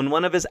 when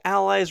one of his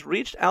allies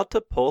reached out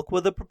to Polk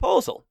with a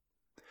proposal.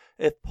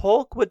 If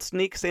Polk would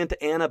sneak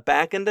Santa Anna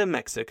back into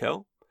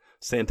Mexico,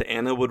 Santa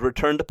Anna would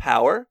return to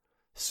power,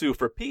 sue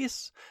for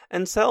peace,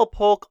 and sell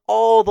Polk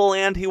all the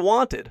land he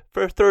wanted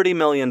for $30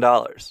 million,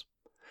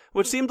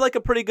 which seemed like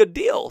a pretty good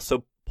deal,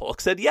 so Polk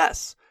said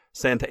yes.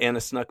 Santa Anna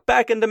snuck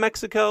back into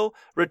Mexico,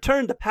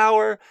 returned to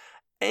power,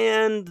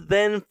 and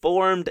then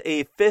formed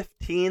a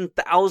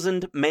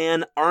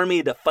 15,000-man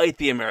army to fight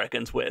the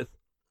Americans with.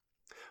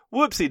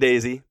 Whoopsie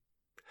daisy.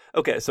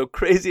 Okay, so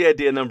crazy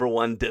idea number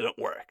 1 didn't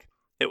work.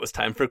 It was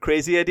time for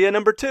crazy idea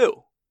number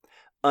 2.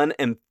 An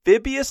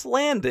amphibious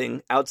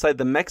landing outside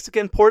the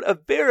Mexican port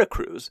of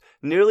Veracruz,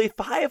 nearly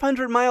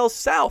 500 miles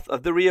south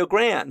of the Rio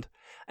Grande,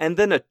 and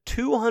then a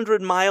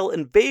 200-mile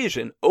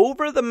invasion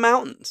over the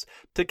mountains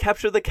to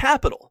capture the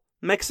capital,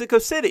 Mexico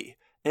City,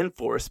 and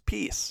force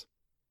peace.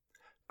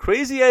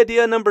 Crazy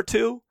idea number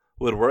 2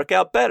 would work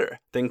out better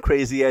than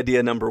crazy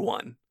idea number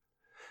 1.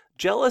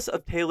 Jealous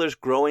of Taylor's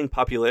growing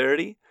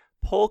popularity,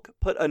 Polk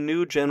put a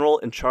new general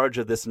in charge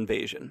of this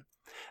invasion.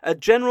 A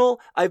general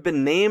I've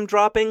been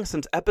name-dropping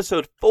since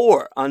episode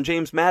 4 on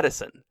James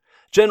Madison.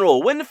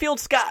 General Winfield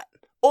Scott,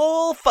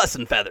 Ol' Fuss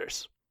and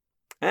Feathers.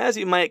 As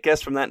you might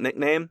guess from that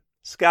nickname,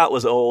 Scott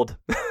was old.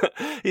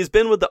 He's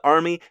been with the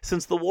Army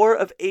since the War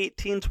of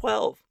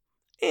 1812.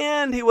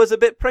 And he was a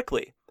bit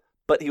prickly.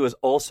 But he was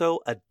also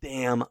a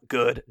damn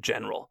good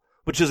general,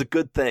 which is a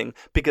good thing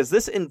because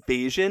this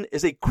invasion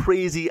is a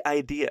crazy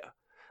idea.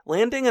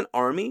 Landing an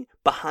army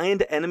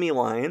behind enemy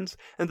lines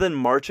and then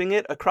marching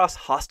it across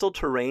hostile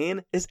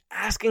terrain is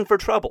asking for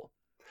trouble.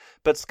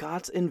 But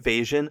Scott's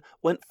invasion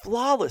went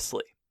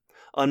flawlessly.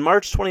 On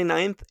March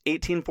 29,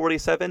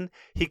 1847,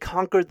 he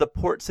conquered the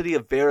port city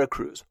of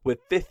Veracruz with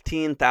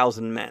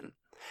 15,000 men,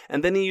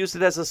 and then he used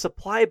it as a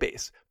supply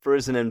base for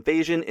his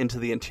invasion into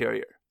the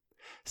interior.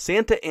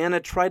 Santa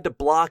Anna tried to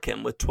block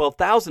him with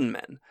 12,000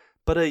 men,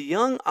 but a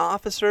young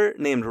officer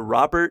named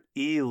Robert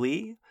E.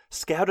 Lee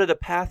scouted a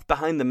path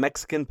behind the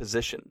Mexican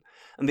position,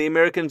 and the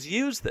Americans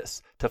used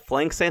this to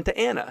flank Santa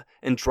Anna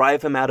and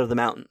drive him out of the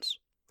mountains.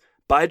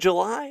 By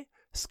July,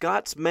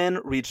 Scott's men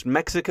reached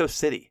Mexico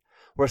City,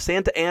 where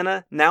Santa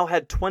Anna now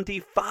had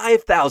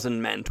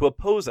 25,000 men to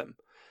oppose him.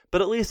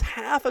 But at least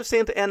half of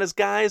Santa Anna's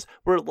guys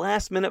were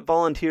last-minute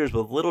volunteers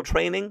with little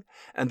training,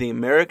 and the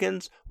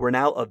Americans were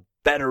now a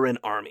veteran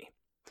army.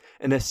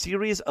 In a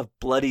series of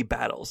bloody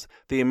battles,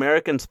 the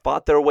Americans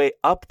fought their way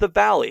up the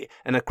valley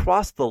and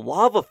across the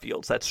lava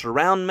fields that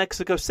surround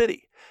Mexico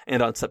City,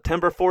 and on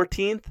September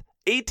 14th,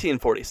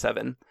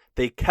 1847,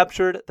 they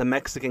captured the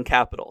Mexican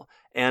capital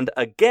and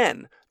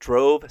again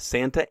drove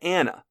Santa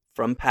Anna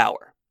from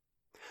power.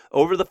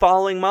 Over the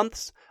following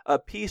months, a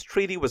peace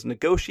treaty was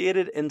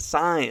negotiated and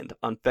signed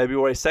on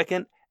February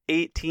 2nd,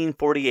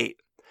 1848,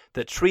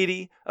 the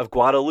Treaty of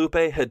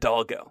Guadalupe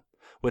Hidalgo,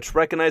 which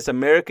recognized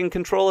American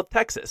control of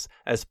Texas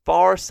as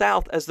far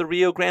south as the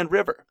Rio Grande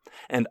River,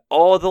 and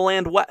all the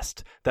land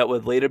west that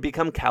would later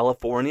become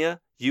California,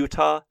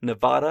 Utah,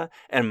 Nevada,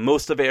 and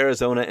most of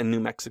Arizona and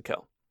New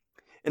Mexico.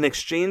 In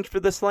exchange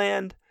for this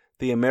land,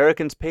 the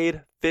Americans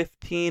paid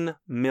 $15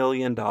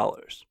 million.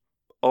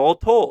 All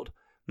told,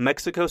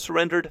 Mexico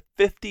surrendered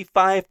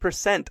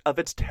 55% of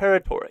its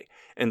territory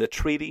in the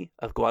Treaty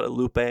of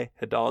Guadalupe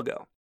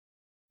Hidalgo.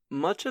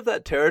 Much of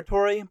that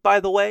territory,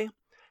 by the way,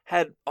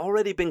 had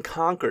already been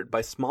conquered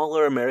by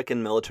smaller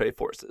American military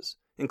forces,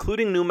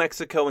 including New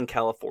Mexico and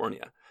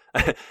California.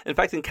 In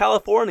fact, in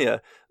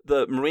California,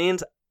 the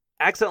Marines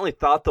accidentally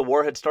thought the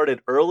war had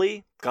started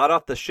early, got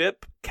off the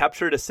ship,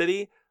 captured a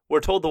city,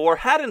 were told the war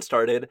hadn't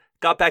started,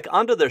 got back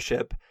onto their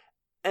ship,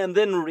 and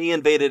then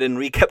reinvaded and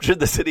recaptured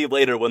the city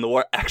later when the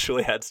war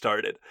actually had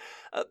started.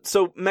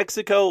 So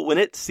Mexico, when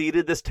it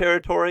ceded this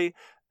territory,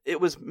 it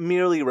was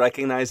merely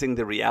recognizing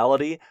the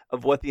reality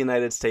of what the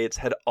United States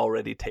had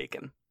already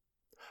taken.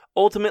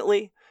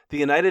 Ultimately, the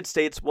United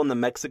States won the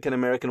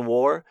Mexican-American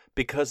War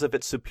because of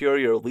its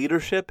superior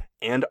leadership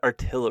and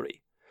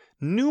artillery.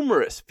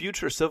 Numerous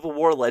future Civil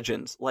War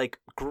legends like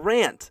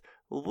Grant,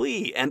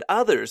 Lee, and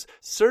others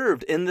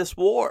served in this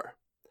war.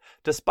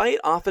 Despite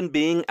often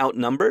being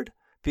outnumbered,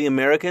 the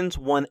Americans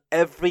won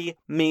every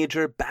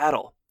major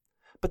battle.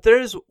 But there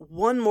is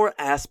one more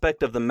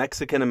aspect of the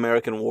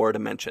Mexican-American War to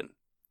mention: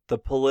 the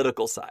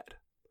political side.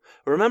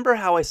 Remember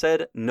how I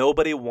said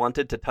nobody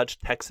wanted to touch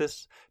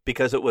Texas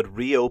because it would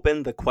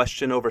reopen the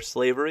question over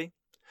slavery?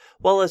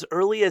 Well, as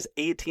early as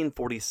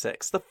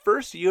 1846, the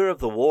first year of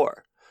the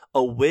war,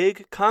 a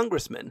Whig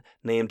congressman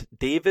named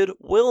David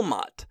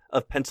Wilmot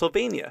of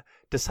Pennsylvania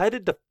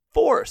decided to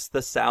force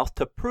the South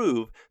to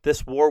prove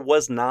this war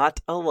was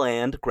not a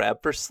land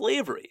grab for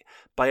slavery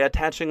by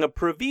attaching a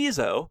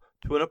proviso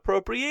to an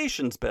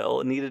appropriations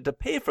bill needed to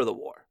pay for the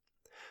war.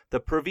 The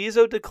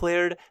proviso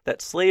declared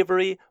that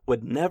slavery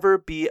would never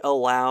be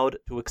allowed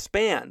to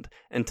expand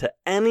into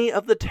any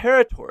of the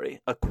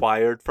territory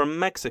acquired from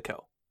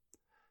Mexico.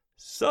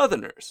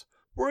 Southerners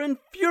were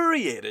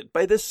infuriated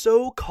by the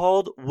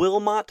so-called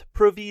Wilmot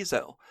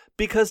Proviso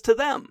because to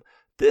them,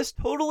 this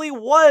totally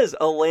was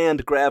a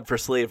land grab for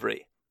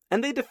slavery,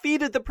 and they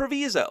defeated the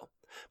proviso.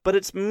 But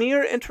its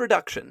mere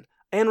introduction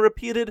and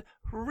repeated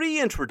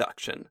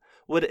reintroduction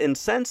would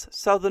incense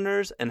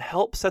Southerners and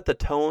help set the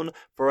tone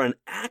for an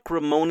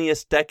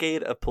acrimonious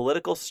decade of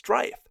political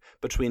strife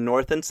between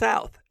North and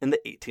South in the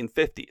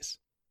 1850s.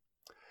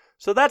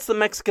 So that's the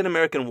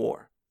Mexican-American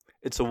War.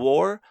 It's a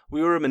war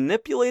we were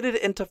manipulated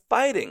into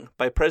fighting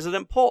by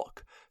President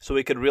Polk so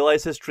he could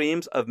realize his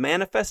dreams of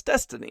manifest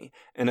destiny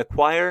and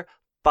acquire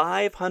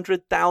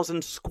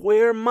 500,000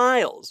 square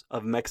miles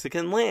of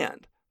Mexican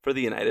land for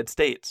the United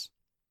States.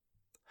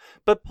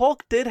 But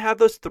Polk did have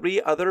those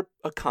 3 other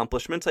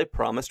accomplishments I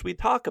promised we'd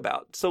talk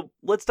about, so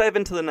let's dive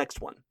into the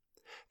next one: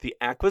 the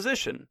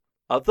acquisition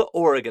of the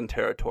Oregon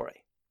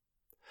Territory.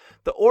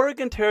 The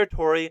Oregon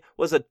Territory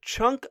was a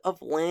chunk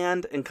of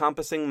land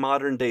encompassing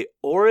modern-day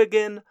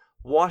Oregon,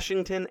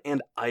 Washington,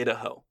 and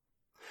Idaho.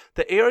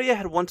 The area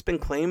had once been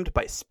claimed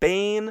by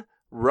Spain,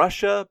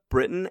 Russia,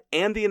 Britain,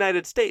 and the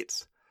United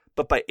States,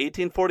 but by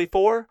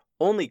 1844,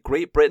 only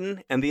Great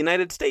Britain and the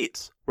United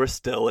States were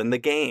still in the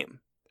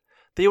game.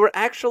 They were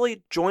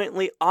actually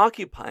jointly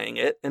occupying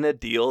it in a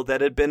deal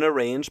that had been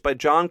arranged by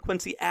John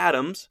Quincy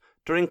Adams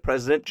during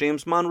President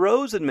James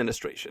Monroe's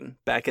administration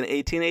back in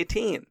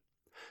 1818.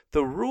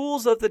 The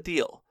rules of the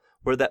deal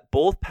were that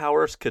both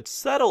powers could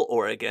settle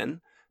Oregon,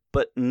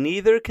 but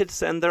neither could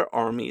send their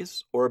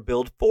armies or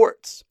build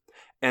forts,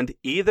 and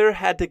either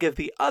had to give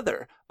the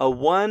other a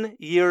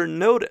 1-year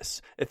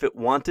notice if it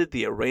wanted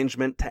the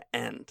arrangement to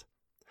end.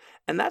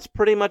 And that's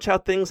pretty much how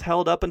things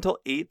held up until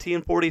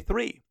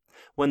 1843,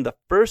 when the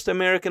first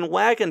American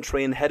wagon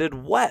train headed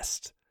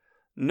west.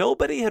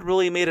 Nobody had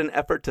really made an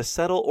effort to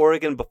settle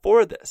Oregon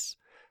before this,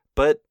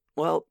 but,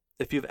 well,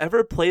 if you've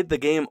ever played the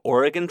game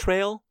Oregon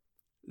Trail,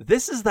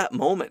 this is that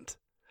moment.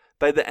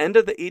 By the end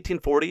of the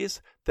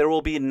 1840s, there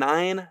will be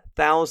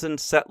 9,000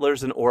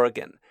 settlers in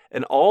Oregon,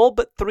 and all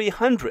but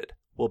 300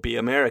 will be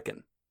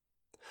American.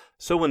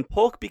 So when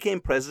Polk became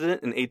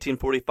president in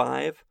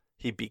 1845,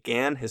 he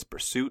began his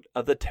pursuit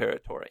of the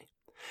territory,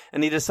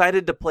 and he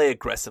decided to play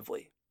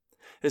aggressively.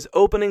 His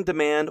opening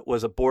demand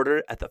was a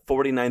border at the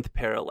 49th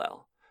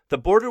parallel, the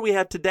border we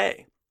have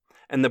today,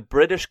 and the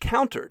British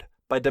countered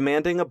by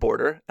demanding a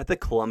border at the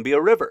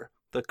Columbia River,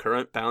 the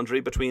current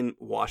boundary between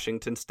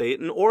Washington state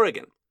and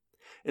Oregon.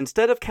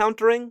 Instead of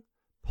countering,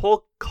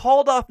 Polk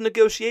called off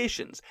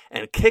negotiations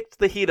and kicked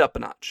the heat up a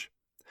notch.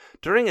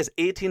 During his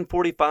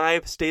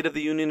 1845 State of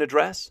the Union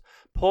address,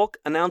 Polk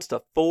announced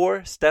a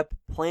 4-step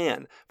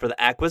plan for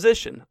the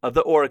acquisition of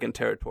the Oregon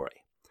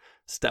Territory.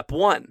 Step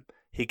 1,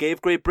 he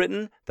gave Great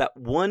Britain that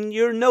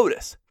 1-year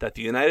notice that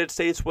the United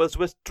States was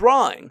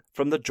withdrawing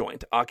from the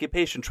Joint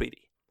Occupation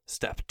Treaty.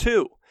 Step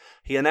 2,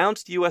 he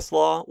announced U.S.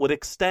 law would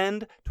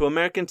extend to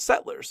American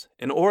settlers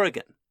in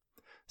Oregon.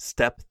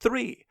 Step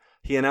 3,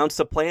 he announced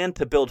a plan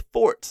to build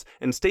forts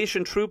and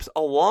station troops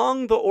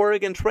along the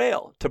Oregon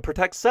Trail to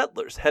protect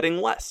settlers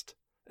heading west.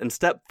 And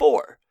Step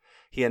 4,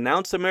 he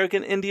announced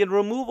American Indian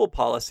removal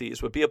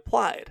policies would be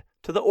applied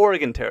to the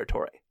Oregon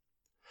Territory.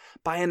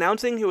 By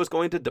announcing he was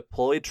going to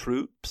deploy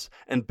troops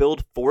and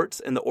build forts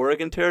in the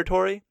Oregon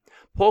Territory,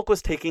 Polk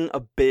was taking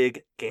a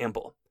big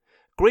gamble.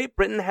 Great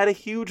Britain had a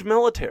huge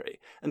military,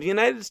 and the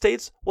United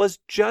States was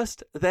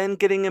just then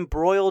getting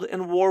embroiled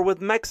in war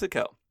with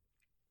Mexico.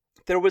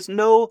 There was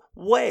no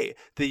way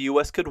the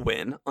U.S. could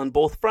win on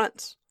both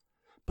fronts.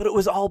 But it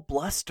was all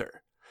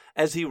bluster.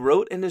 As he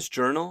wrote in his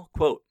journal,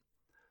 quote,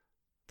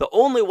 "The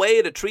only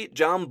way to treat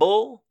John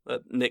Bull," a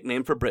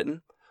nickname for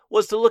Britain,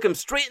 "was to look him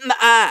straight in the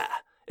eye.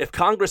 If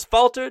Congress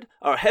faltered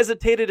or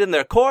hesitated in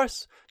their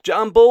course,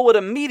 John Bull would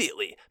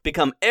immediately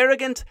become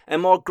arrogant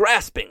and more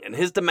grasping in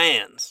his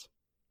demands."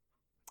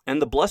 And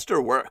the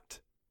bluster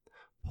worked.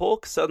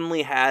 Polk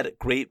suddenly had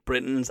Great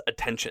Britain's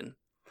attention.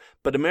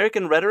 But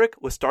American rhetoric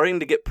was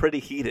starting to get pretty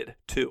heated,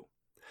 too.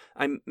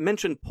 I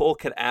mentioned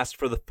Polk had asked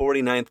for the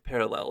 49th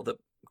parallel, the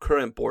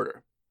current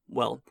border.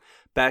 Well,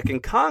 back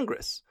in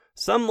Congress,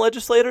 some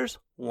legislators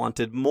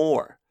wanted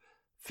more.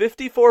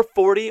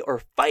 5440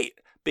 or fight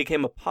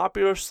became a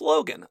popular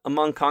slogan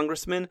among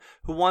congressmen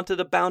who wanted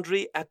a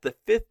boundary at the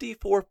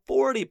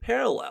 5440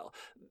 parallel,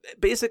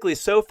 basically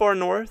so far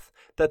north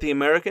that the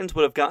Americans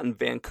would have gotten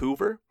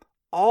Vancouver,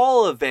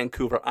 all of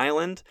Vancouver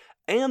Island,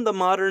 and the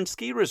modern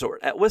ski resort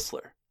at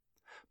Whistler.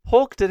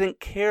 Polk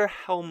didn't care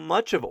how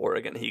much of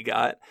Oregon he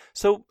got,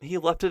 so he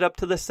left it up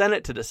to the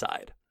Senate to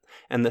decide.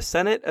 And the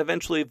Senate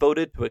eventually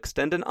voted to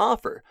extend an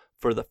offer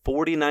for the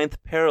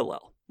 49th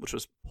parallel, which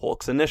was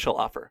Polk's initial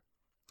offer.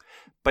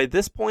 By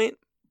this point,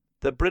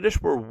 the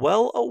British were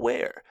well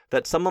aware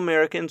that some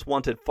Americans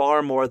wanted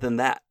far more than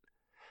that.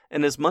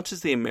 And as much as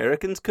the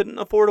Americans couldn't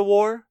afford a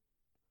war,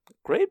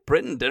 Great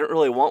Britain didn't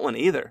really want one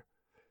either.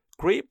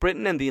 Great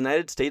Britain and the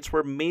United States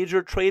were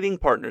major trading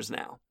partners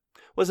now.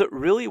 Was it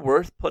really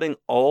worth putting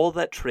all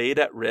that trade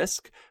at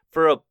risk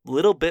for a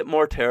little bit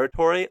more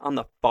territory on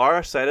the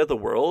far side of the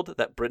world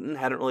that Britain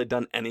hadn't really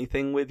done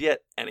anything with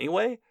yet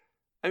anyway?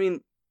 I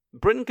mean,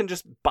 Britain can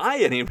just buy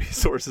any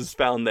resources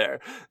found there.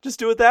 Just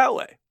do it that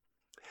way.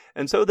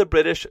 And so the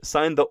British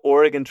signed the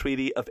Oregon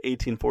Treaty of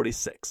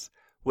 1846,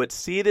 which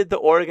ceded the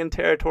Oregon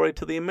Territory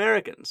to the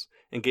Americans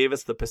and gave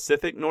us the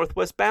Pacific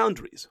Northwest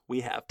boundaries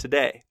we have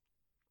today.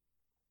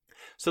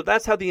 So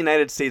that's how the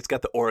United States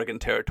got the Oregon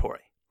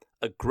Territory.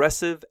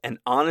 Aggressive and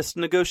honest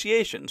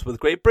negotiations with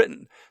Great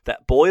Britain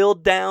that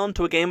boiled down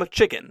to a game of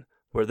chicken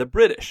where the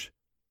British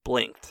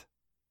blinked.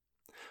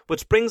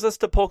 Which brings us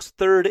to Polk's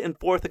third and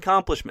fourth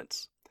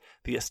accomplishments,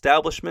 the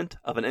establishment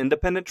of an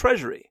independent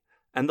treasury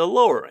and the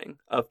lowering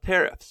of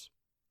tariffs.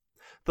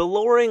 The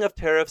lowering of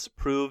tariffs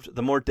proved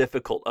the more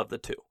difficult of the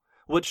two,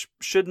 which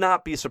should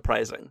not be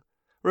surprising.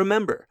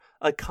 Remember,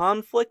 a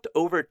conflict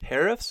over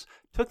tariffs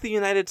took the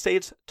United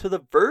States to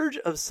the verge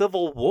of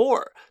civil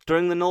war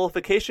during the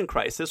nullification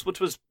crisis, which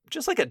was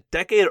just like a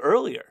decade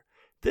earlier.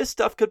 This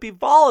stuff could be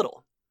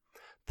volatile.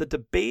 The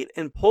debate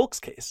in Polk's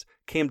case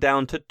came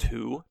down to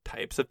two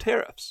types of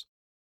tariffs.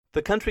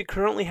 The country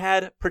currently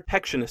had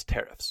protectionist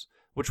tariffs,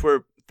 which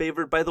were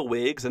favored by the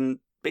Whigs and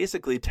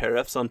basically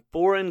tariffs on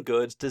foreign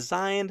goods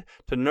designed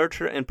to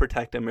nurture and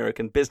protect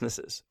American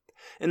businesses.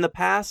 In the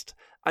past,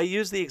 I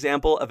used the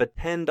example of a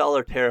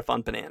 $10 tariff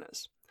on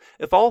bananas.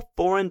 If all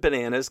foreign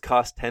bananas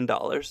cost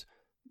 $10,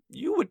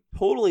 you would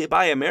totally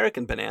buy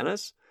American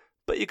bananas,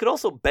 but you could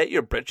also bet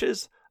your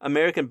britches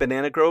American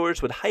banana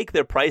growers would hike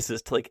their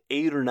prices to like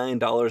 $8 or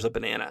 $9 a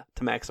banana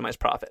to maximize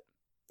profit.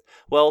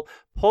 Well,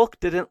 Polk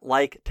didn't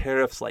like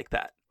tariffs like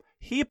that.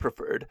 He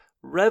preferred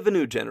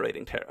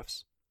revenue-generating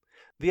tariffs.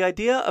 The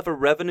idea of a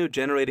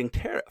revenue-generating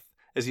tariff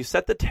is you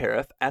set the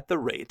tariff at the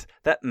rate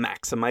that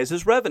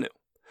maximizes revenue.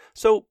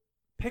 So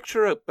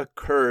picture a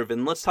curve,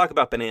 and let's talk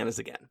about bananas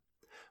again.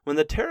 When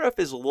the tariff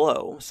is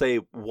low, say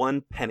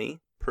 1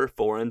 penny per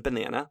foreign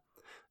banana,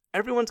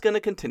 everyone's going to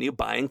continue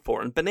buying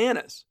foreign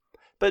bananas.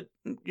 But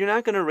you're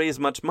not going to raise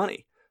much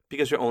money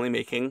because you're only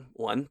making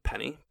 1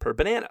 penny per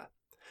banana.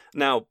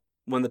 Now,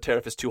 when the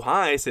tariff is too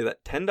high, say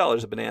that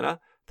 $10 a banana,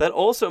 that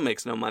also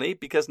makes no money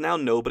because now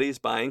nobody's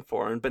buying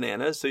foreign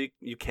bananas, so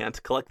you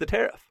can't collect the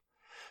tariff.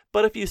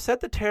 But if you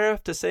set the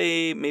tariff to,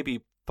 say,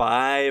 maybe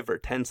 5 or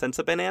 10 cents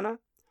a banana,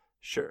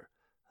 sure,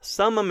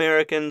 some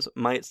Americans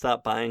might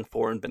stop buying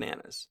foreign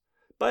bananas,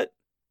 but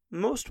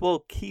most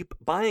will keep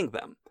buying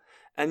them,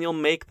 and you'll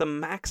make the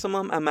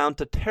maximum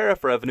amount of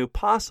tariff revenue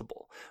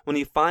possible when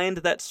you find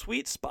that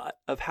sweet spot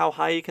of how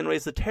high you can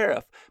raise the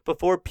tariff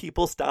before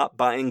people stop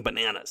buying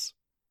bananas.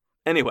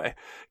 Anyway,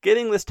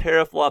 getting this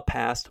tariff law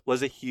passed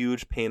was a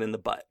huge pain in the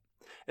butt.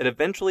 It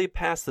eventually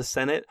passed the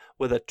Senate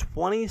with a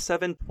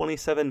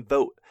 27-27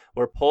 vote,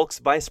 where Polk's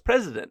vice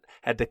president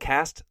had to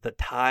cast the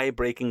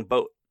tie-breaking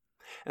vote.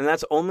 And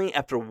that's only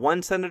after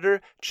one senator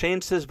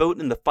changed his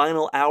vote in the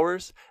final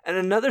hours, and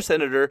another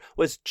senator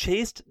was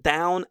chased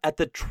down at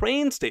the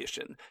train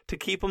station to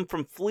keep him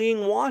from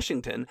fleeing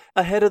Washington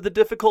ahead of the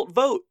difficult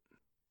vote.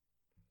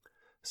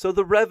 So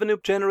the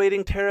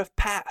revenue-generating tariff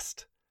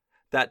passed.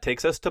 That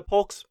takes us to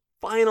Polk's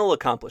final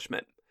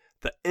accomplishment,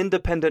 the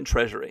independent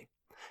treasury.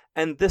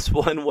 And this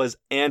one was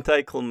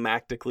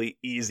anticlimactically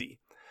easy,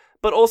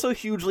 but also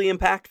hugely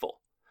impactful.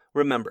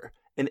 Remember,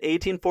 in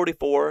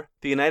 1844,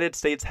 the United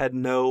States had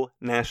no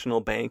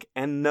national bank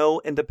and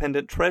no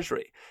independent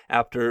treasury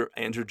after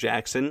Andrew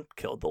Jackson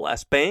killed the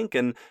last bank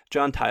and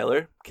John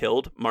Tyler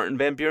killed Martin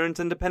Van Buren's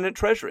independent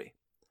treasury.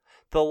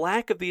 The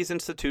lack of these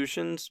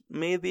institutions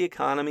made the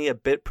economy a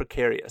bit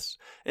precarious,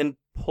 and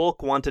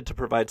Polk wanted to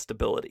provide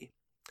stability.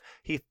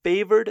 He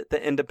favored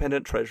the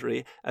independent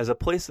treasury as a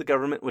place the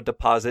government would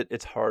deposit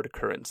its hard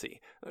currency,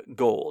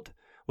 gold,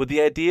 with the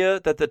idea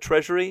that the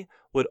treasury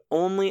would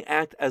only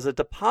act as a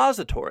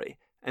depository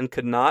and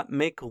could not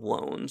make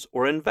loans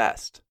or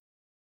invest.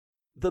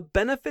 The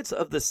benefits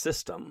of the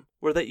system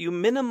were that you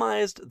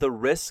minimized the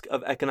risk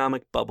of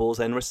economic bubbles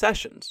and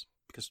recessions,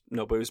 because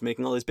nobody was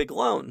making all these big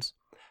loans,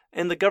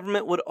 and the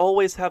government would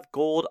always have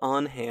gold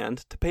on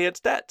hand to pay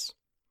its debts.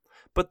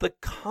 But the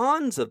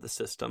cons of the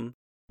system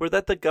were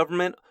that the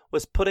government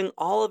was putting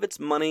all of its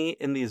money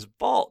in these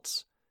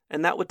vaults,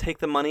 and that would take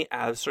the money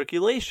out of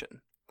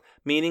circulation.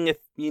 Meaning if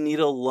you need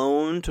a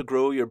loan to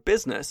grow your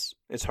business,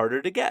 it's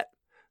harder to get.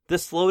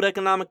 This slowed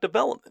economic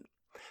development.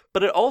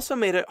 But it also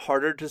made it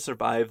harder to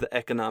survive the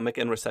economic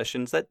and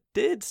recessions that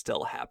did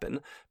still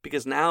happen,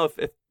 because now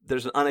if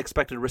there's an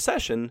unexpected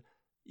recession,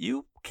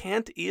 you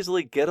can't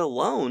easily get a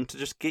loan to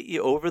just get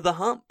you over the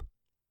hump.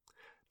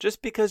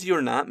 Just because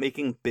you're not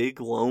making big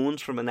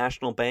loans from a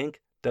national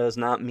bank does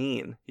not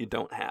mean you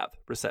don't have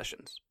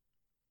recessions.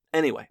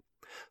 Anyway,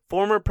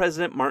 former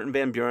President Martin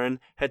Van Buren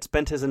had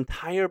spent his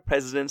entire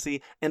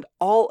presidency and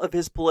all of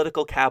his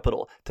political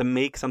capital to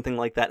make something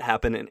like that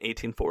happen in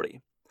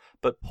 1840.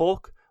 But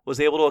Polk was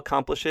able to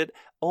accomplish it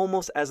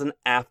almost as an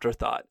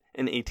afterthought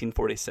in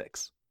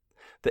 1846.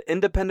 The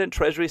independent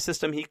treasury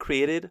system he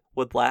created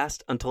would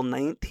last until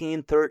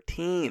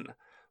 1913,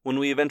 when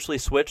we eventually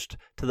switched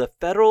to the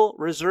Federal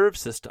Reserve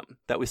System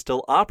that we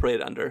still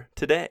operate under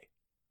today.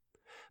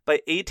 By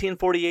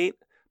 1848,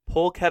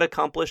 Polk had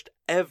accomplished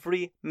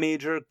every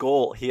major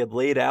goal he had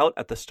laid out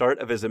at the start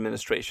of his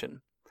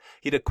administration.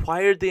 He'd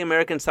acquired the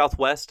American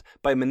Southwest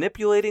by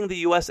manipulating the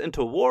U.S.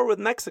 into war with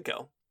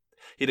Mexico.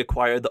 He'd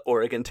acquired the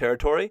Oregon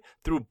Territory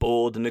through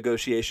bold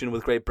negotiation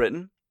with Great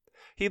Britain.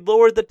 He'd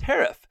lowered the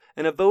tariff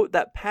in a vote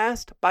that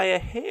passed by a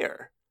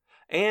hair.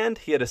 And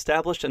he had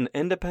established an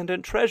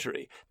independent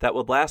treasury that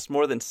would last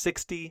more than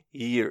 60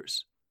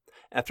 years.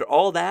 After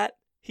all that,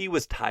 he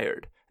was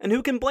tired. And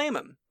who can blame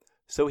him?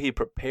 So he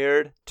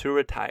prepared to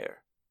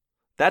retire.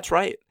 That's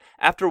right.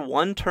 After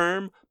one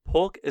term,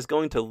 Polk is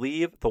going to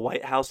leave the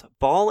White House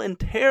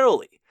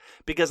voluntarily,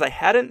 because I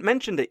hadn't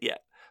mentioned it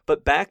yet.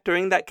 But back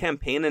during that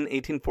campaign in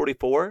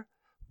 1844,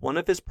 one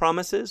of his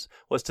promises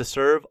was to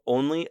serve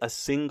only a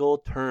single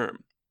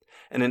term.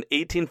 And in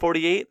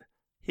 1848,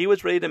 he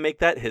was ready to make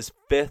that his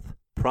fifth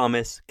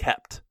promise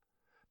kept.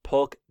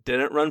 Polk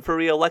didn't run for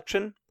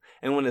re-election,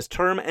 and when his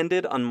term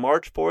ended on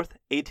March 4th,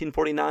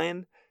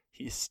 1849,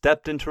 he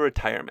stepped into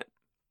retirement.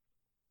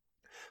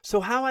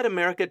 So how had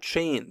America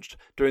changed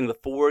during the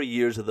 4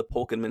 years of the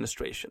Polk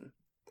administration?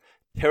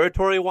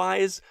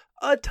 Territory-wise,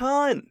 a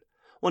ton.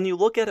 When you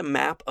look at a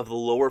map of the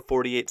lower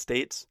 48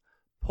 states,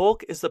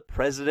 Polk is the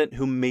president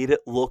who made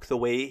it look the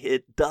way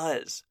it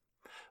does.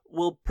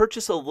 We'll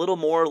purchase a little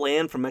more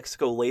land from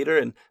Mexico later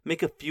and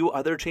make a few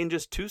other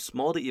changes too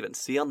small to even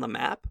see on the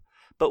map,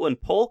 but when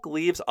Polk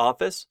leaves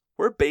office,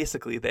 we're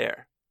basically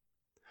there.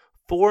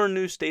 4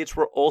 new states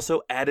were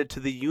also added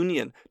to the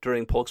Union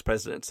during Polk's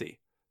presidency,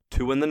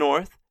 2 in the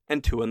north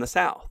and 2 in the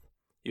south.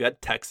 You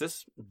had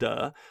Texas,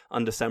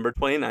 on December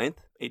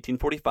 29th,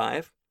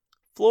 1845,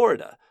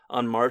 Florida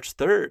on March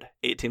 3rd,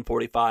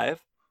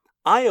 1845,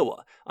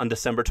 Iowa on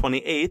December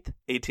 28th,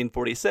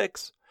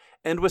 1846,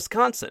 and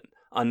Wisconsin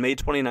on May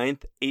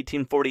 29th,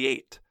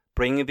 1848,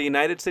 bringing the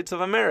United States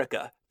of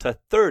America to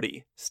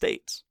 30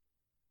 states.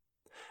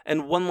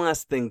 And one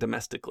last thing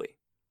domestically.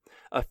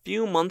 A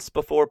few months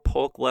before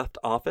Polk left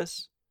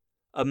office,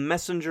 a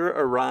messenger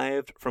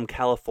arrived from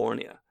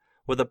California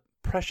with a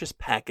precious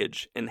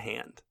package in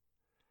hand.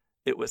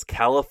 It was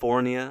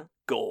California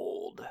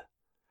gold.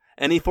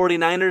 Any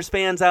 49ers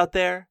fans out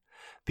there?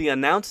 The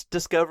announced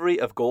discovery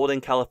of gold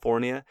in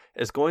California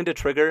is going to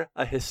trigger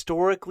a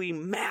historically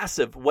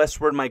massive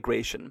westward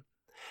migration.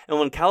 And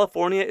when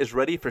California is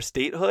ready for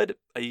statehood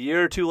a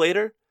year or two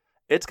later,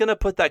 it's going to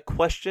put that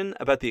question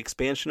about the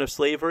expansion of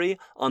slavery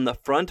on the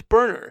front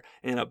burner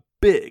in a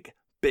big,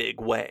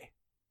 big way.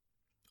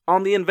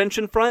 On the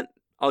invention front,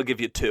 I'll give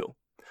you 2.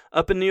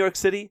 Up in New York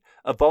City,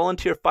 a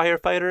volunteer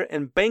firefighter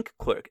and bank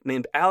clerk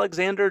named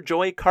Alexander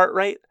Joy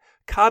Cartwright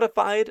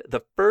codified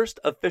the first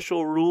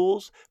official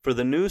rules for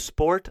the new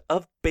sport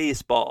of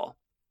baseball.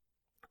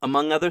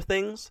 Among other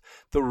things,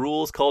 the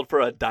rules called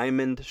for a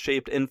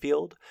diamond-shaped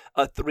infield,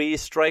 a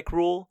 3-strike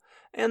rule,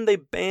 and they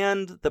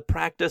banned the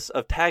practice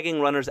of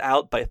tagging runners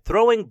out by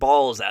throwing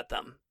balls at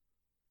them.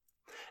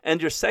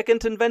 And your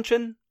second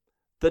invention?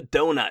 The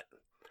donut.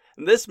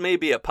 This may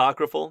be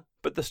apocryphal,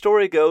 but the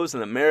story goes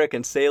an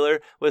American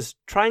sailor was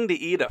trying to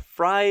eat a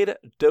fried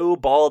dough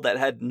ball that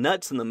had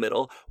nuts in the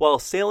middle while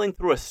sailing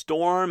through a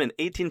storm in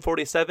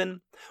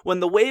 1847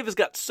 when the waves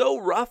got so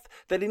rough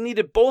that he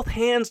needed both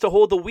hands to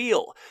hold the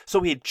wheel.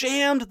 So he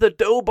jammed the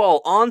dough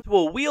ball onto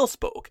a wheel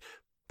spoke,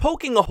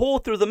 poking a hole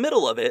through the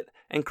middle of it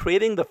and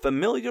creating the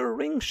familiar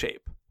ring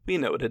shape we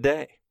know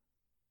today.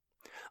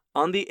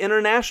 On the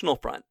international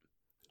front,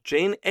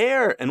 Jane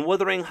Eyre and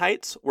Wuthering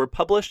Heights were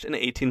published in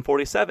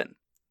 1847.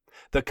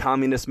 The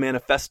Communist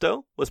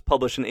Manifesto was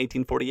published in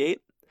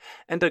 1848,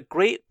 and a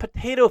great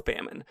potato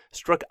famine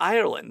struck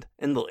Ireland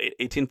in the late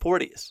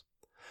 1840s.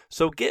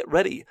 So get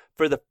ready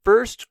for the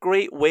first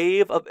great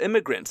wave of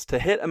immigrants to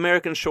hit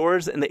American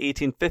shores in the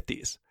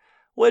 1850s,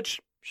 which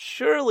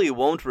surely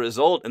won't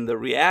result in the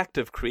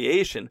reactive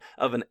creation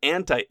of an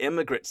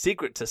anti-immigrant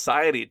secret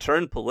society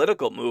turned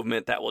political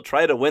movement that will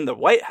try to win the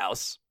White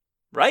House,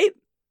 right?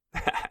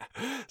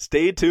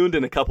 Stay tuned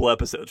in a couple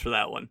episodes for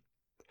that one.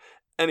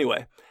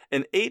 Anyway,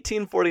 in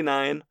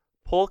 1849,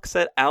 Polk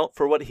set out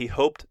for what he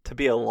hoped to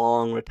be a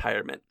long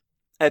retirement.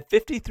 At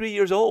 53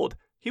 years old,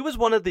 he was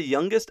one of the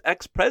youngest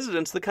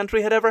ex-presidents the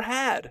country had ever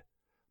had.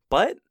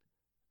 But,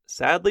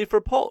 sadly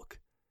for Polk,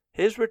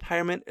 his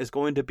retirement is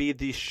going to be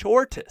the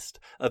shortest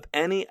of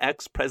any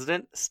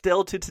ex-president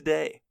still to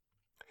today.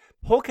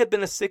 Polk had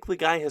been a sickly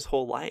guy his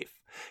whole life.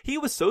 He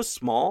was so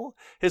small,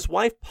 his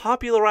wife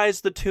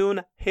popularized the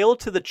tune "Hail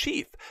to the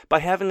Chief" by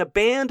having a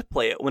band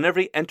play it whenever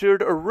he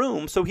entered a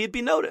room so he'd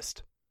be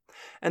noticed.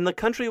 And the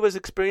country was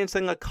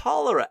experiencing a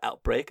cholera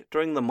outbreak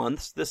during the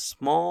months this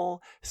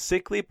small,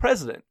 sickly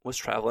president was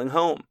traveling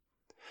home.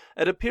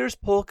 It appears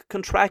Polk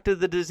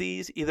contracted the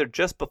disease either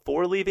just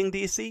before leaving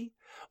D.C.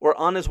 or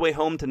on his way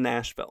home to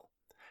Nashville.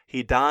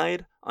 He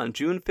died on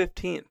June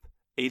 15th,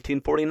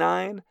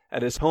 1849,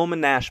 at his home in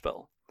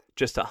Nashville,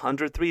 just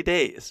 103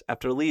 days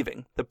after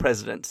leaving the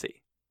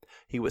presidency.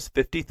 He was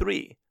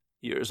 53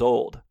 years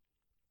old.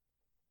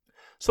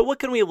 So what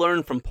can we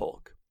learn from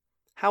Polk?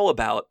 How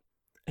about,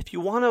 if you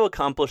want to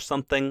accomplish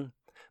something,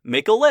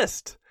 make a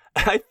list.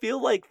 I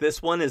feel like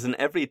this one is in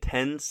every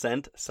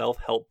 10-cent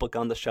self-help book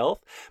on the shelf,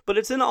 but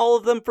it's in all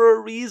of them for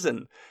a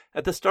reason.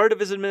 At the start of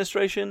his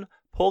administration,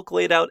 Polk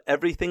laid out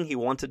everything he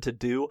wanted to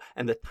do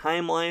and the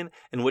timeline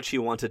in which he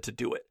wanted to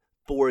do it.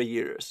 4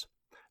 years.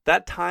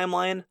 That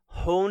timeline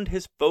honed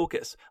his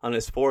focus on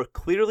his 4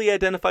 clearly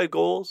identified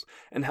goals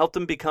and helped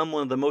him become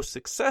one of the most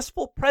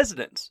successful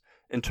presidents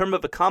in terms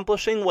of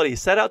accomplishing what he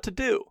set out to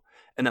do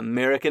in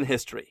American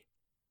history.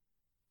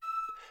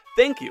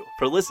 Thank you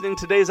for listening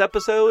to today's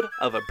episode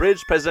of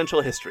Abridged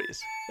Presidential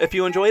Histories. If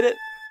you enjoyed it,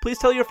 please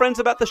tell your friends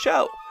about the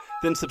show.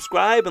 Then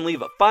subscribe and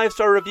leave a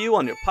 5-star review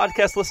on your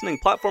podcast listening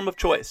platform of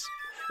choice.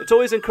 It's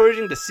always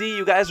encouraging to see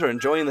you guys are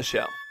enjoying the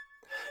show.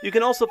 You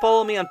can also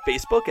follow me on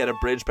Facebook at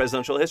Abridged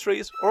Presidential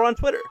Histories or on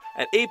Twitter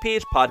at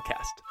APH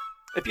Podcast.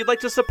 If you'd like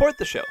to support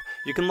the show,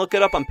 you can look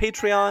it up on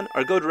Patreon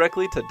or go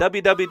directly to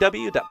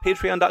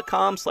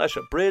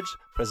www.patreon.com/Abridged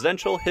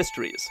Presidential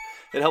Histories.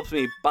 It helps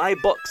me buy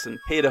books and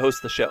pay to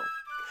host the show.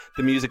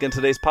 The music in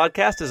today's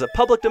podcast is a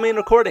public domain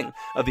recording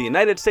of the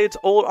United States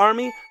Old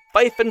Army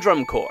Fife and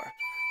Drum Corps.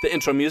 The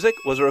intro music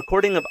was a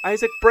recording of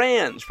Isaac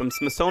Brands from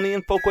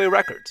Smithsonian Folkway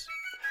Records.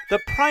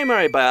 The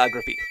primary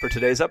biography for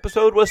today's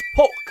episode was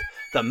Polk,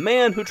 the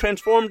Man Who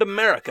Transformed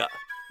America.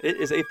 It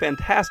is a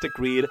fantastic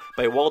read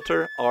by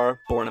Walter R.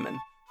 Borneman.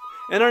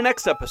 In our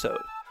next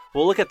episode,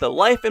 we'll look at the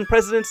life and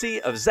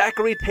presidency of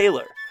Zachary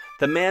Taylor,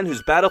 the man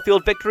whose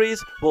battlefield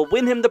victories will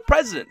win him the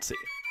presidency,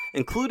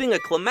 including a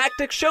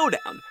climactic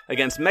showdown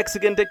against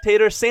Mexican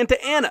dictator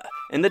Santa Anna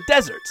in the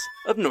deserts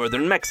of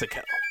northern Mexico.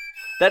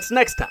 That's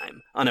next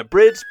time on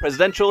Abridged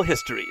Presidential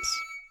Histories.